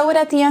they show it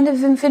at the end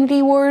of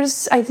Infinity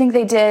Wars? I think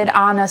they did,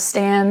 on a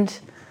stand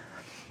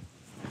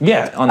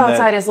Yeah, on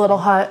outside his little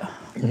hut.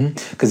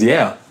 Because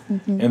at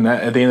the end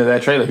of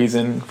that trailer, he's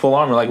in full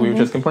armor, like we were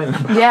just complaining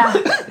about. Yeah.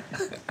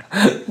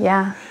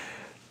 Yeah.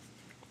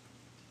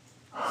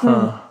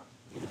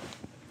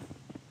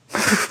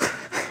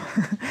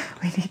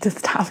 We need to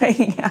stop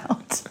hanging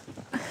out.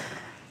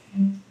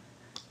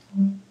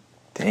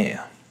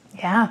 Damn.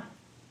 Yeah.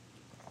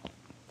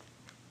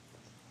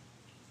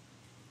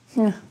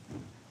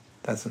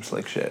 That's some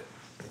slick shit.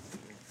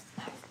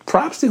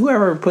 Props to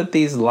whoever put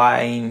these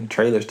lying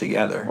trailers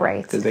together.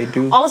 Right. Because they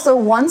do. Also,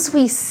 once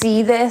we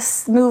see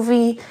this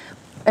movie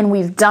and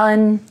we've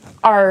done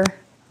our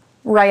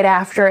right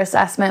after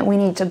assessment, we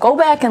need to go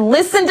back and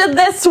listen to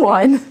this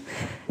one.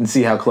 And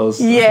see how close.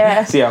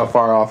 Yeah. See how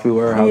far off we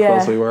were, how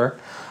close we were.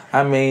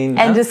 I mean.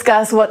 And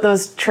discuss what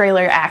those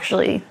trailer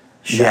actually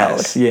showed.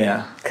 Yes,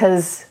 yeah.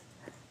 Because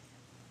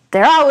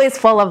they're always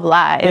full of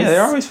lies. Yeah,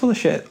 they're always full of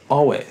shit.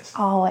 Always.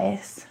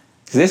 Always.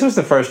 This was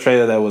the first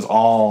trailer that was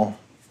all.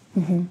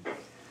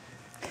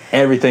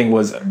 Everything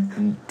was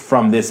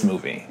from this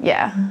movie.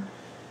 Yeah.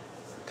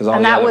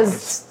 And that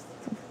was.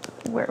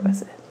 Where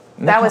was it?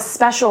 That was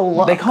Special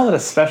Look. They call it a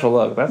special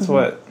look. That's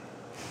what.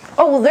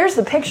 Oh, well, there's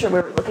the picture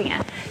we were looking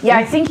at. Yeah,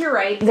 I think you're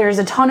right. There's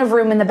a ton of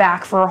room in the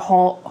back for a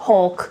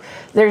Hulk.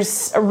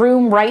 There's a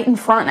room right in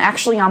front,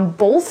 actually on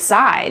both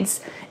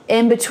sides,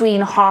 in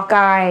between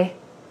Hawkeye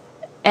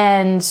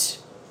and...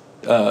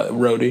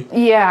 Rhodey.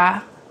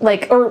 Yeah,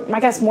 or I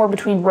guess more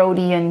between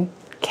Rhodey and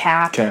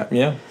Cap. Cap,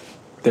 yeah.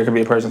 There could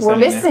be a person We're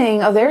standing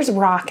missing. Oh, there's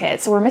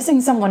Rocket. So we're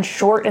missing someone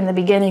short in the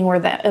beginning where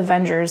the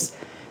Avengers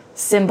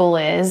symbol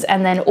is,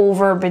 and then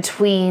over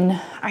between.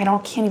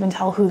 Can't even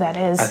tell who that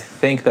is. I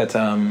think that's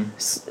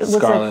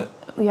Scarlett.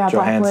 Black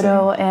Johansson.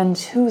 Widow, and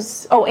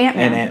who's Ant-Man.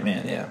 And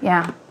Ant-Man, yeah.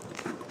 Yeah.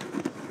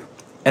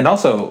 And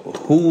also,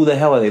 who the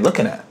hell are they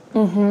looking at?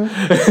 Mm-hmm.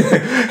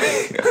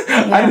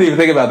 I didn't even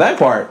think about that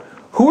part.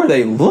 Who are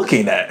they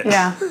looking at?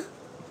 Yeah.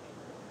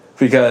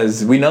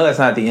 Because we know that's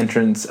not the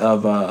entrance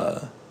of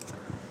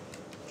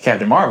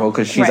Captain Marvel,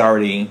 because she's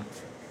Right.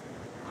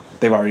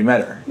 they've already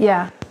met her.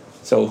 Yeah.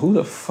 So who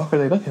the fuck are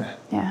they looking at?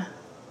 Yeah.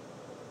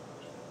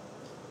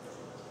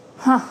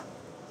 Huh.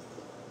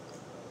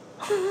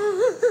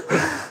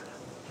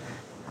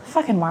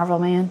 Fucking Marvel,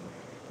 man.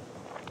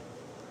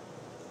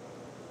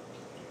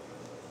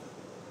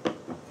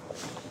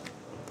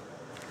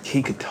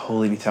 He could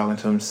totally be talking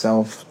to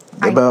himself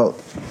about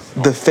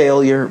the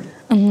failure.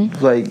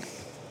 Like,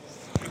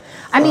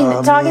 I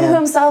mean, talking man. to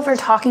himself or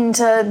talking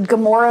to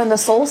Gamora and the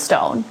Soul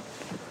Stone.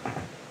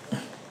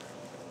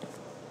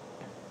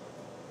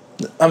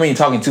 I mean,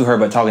 talking to her,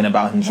 but talking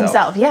about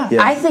himself. Yeah.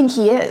 I think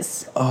he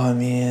is. Oh,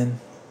 man.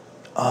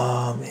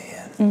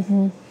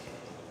 Mm-hmm.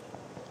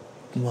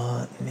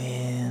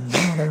 Man,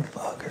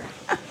 motherfucker.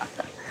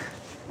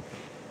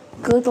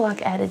 Good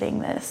luck editing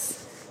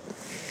this.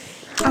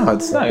 Oh,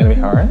 it's not gonna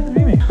be hard.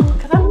 Maybe.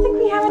 Because I don't think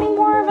we have any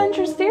more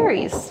Avengers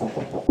theories.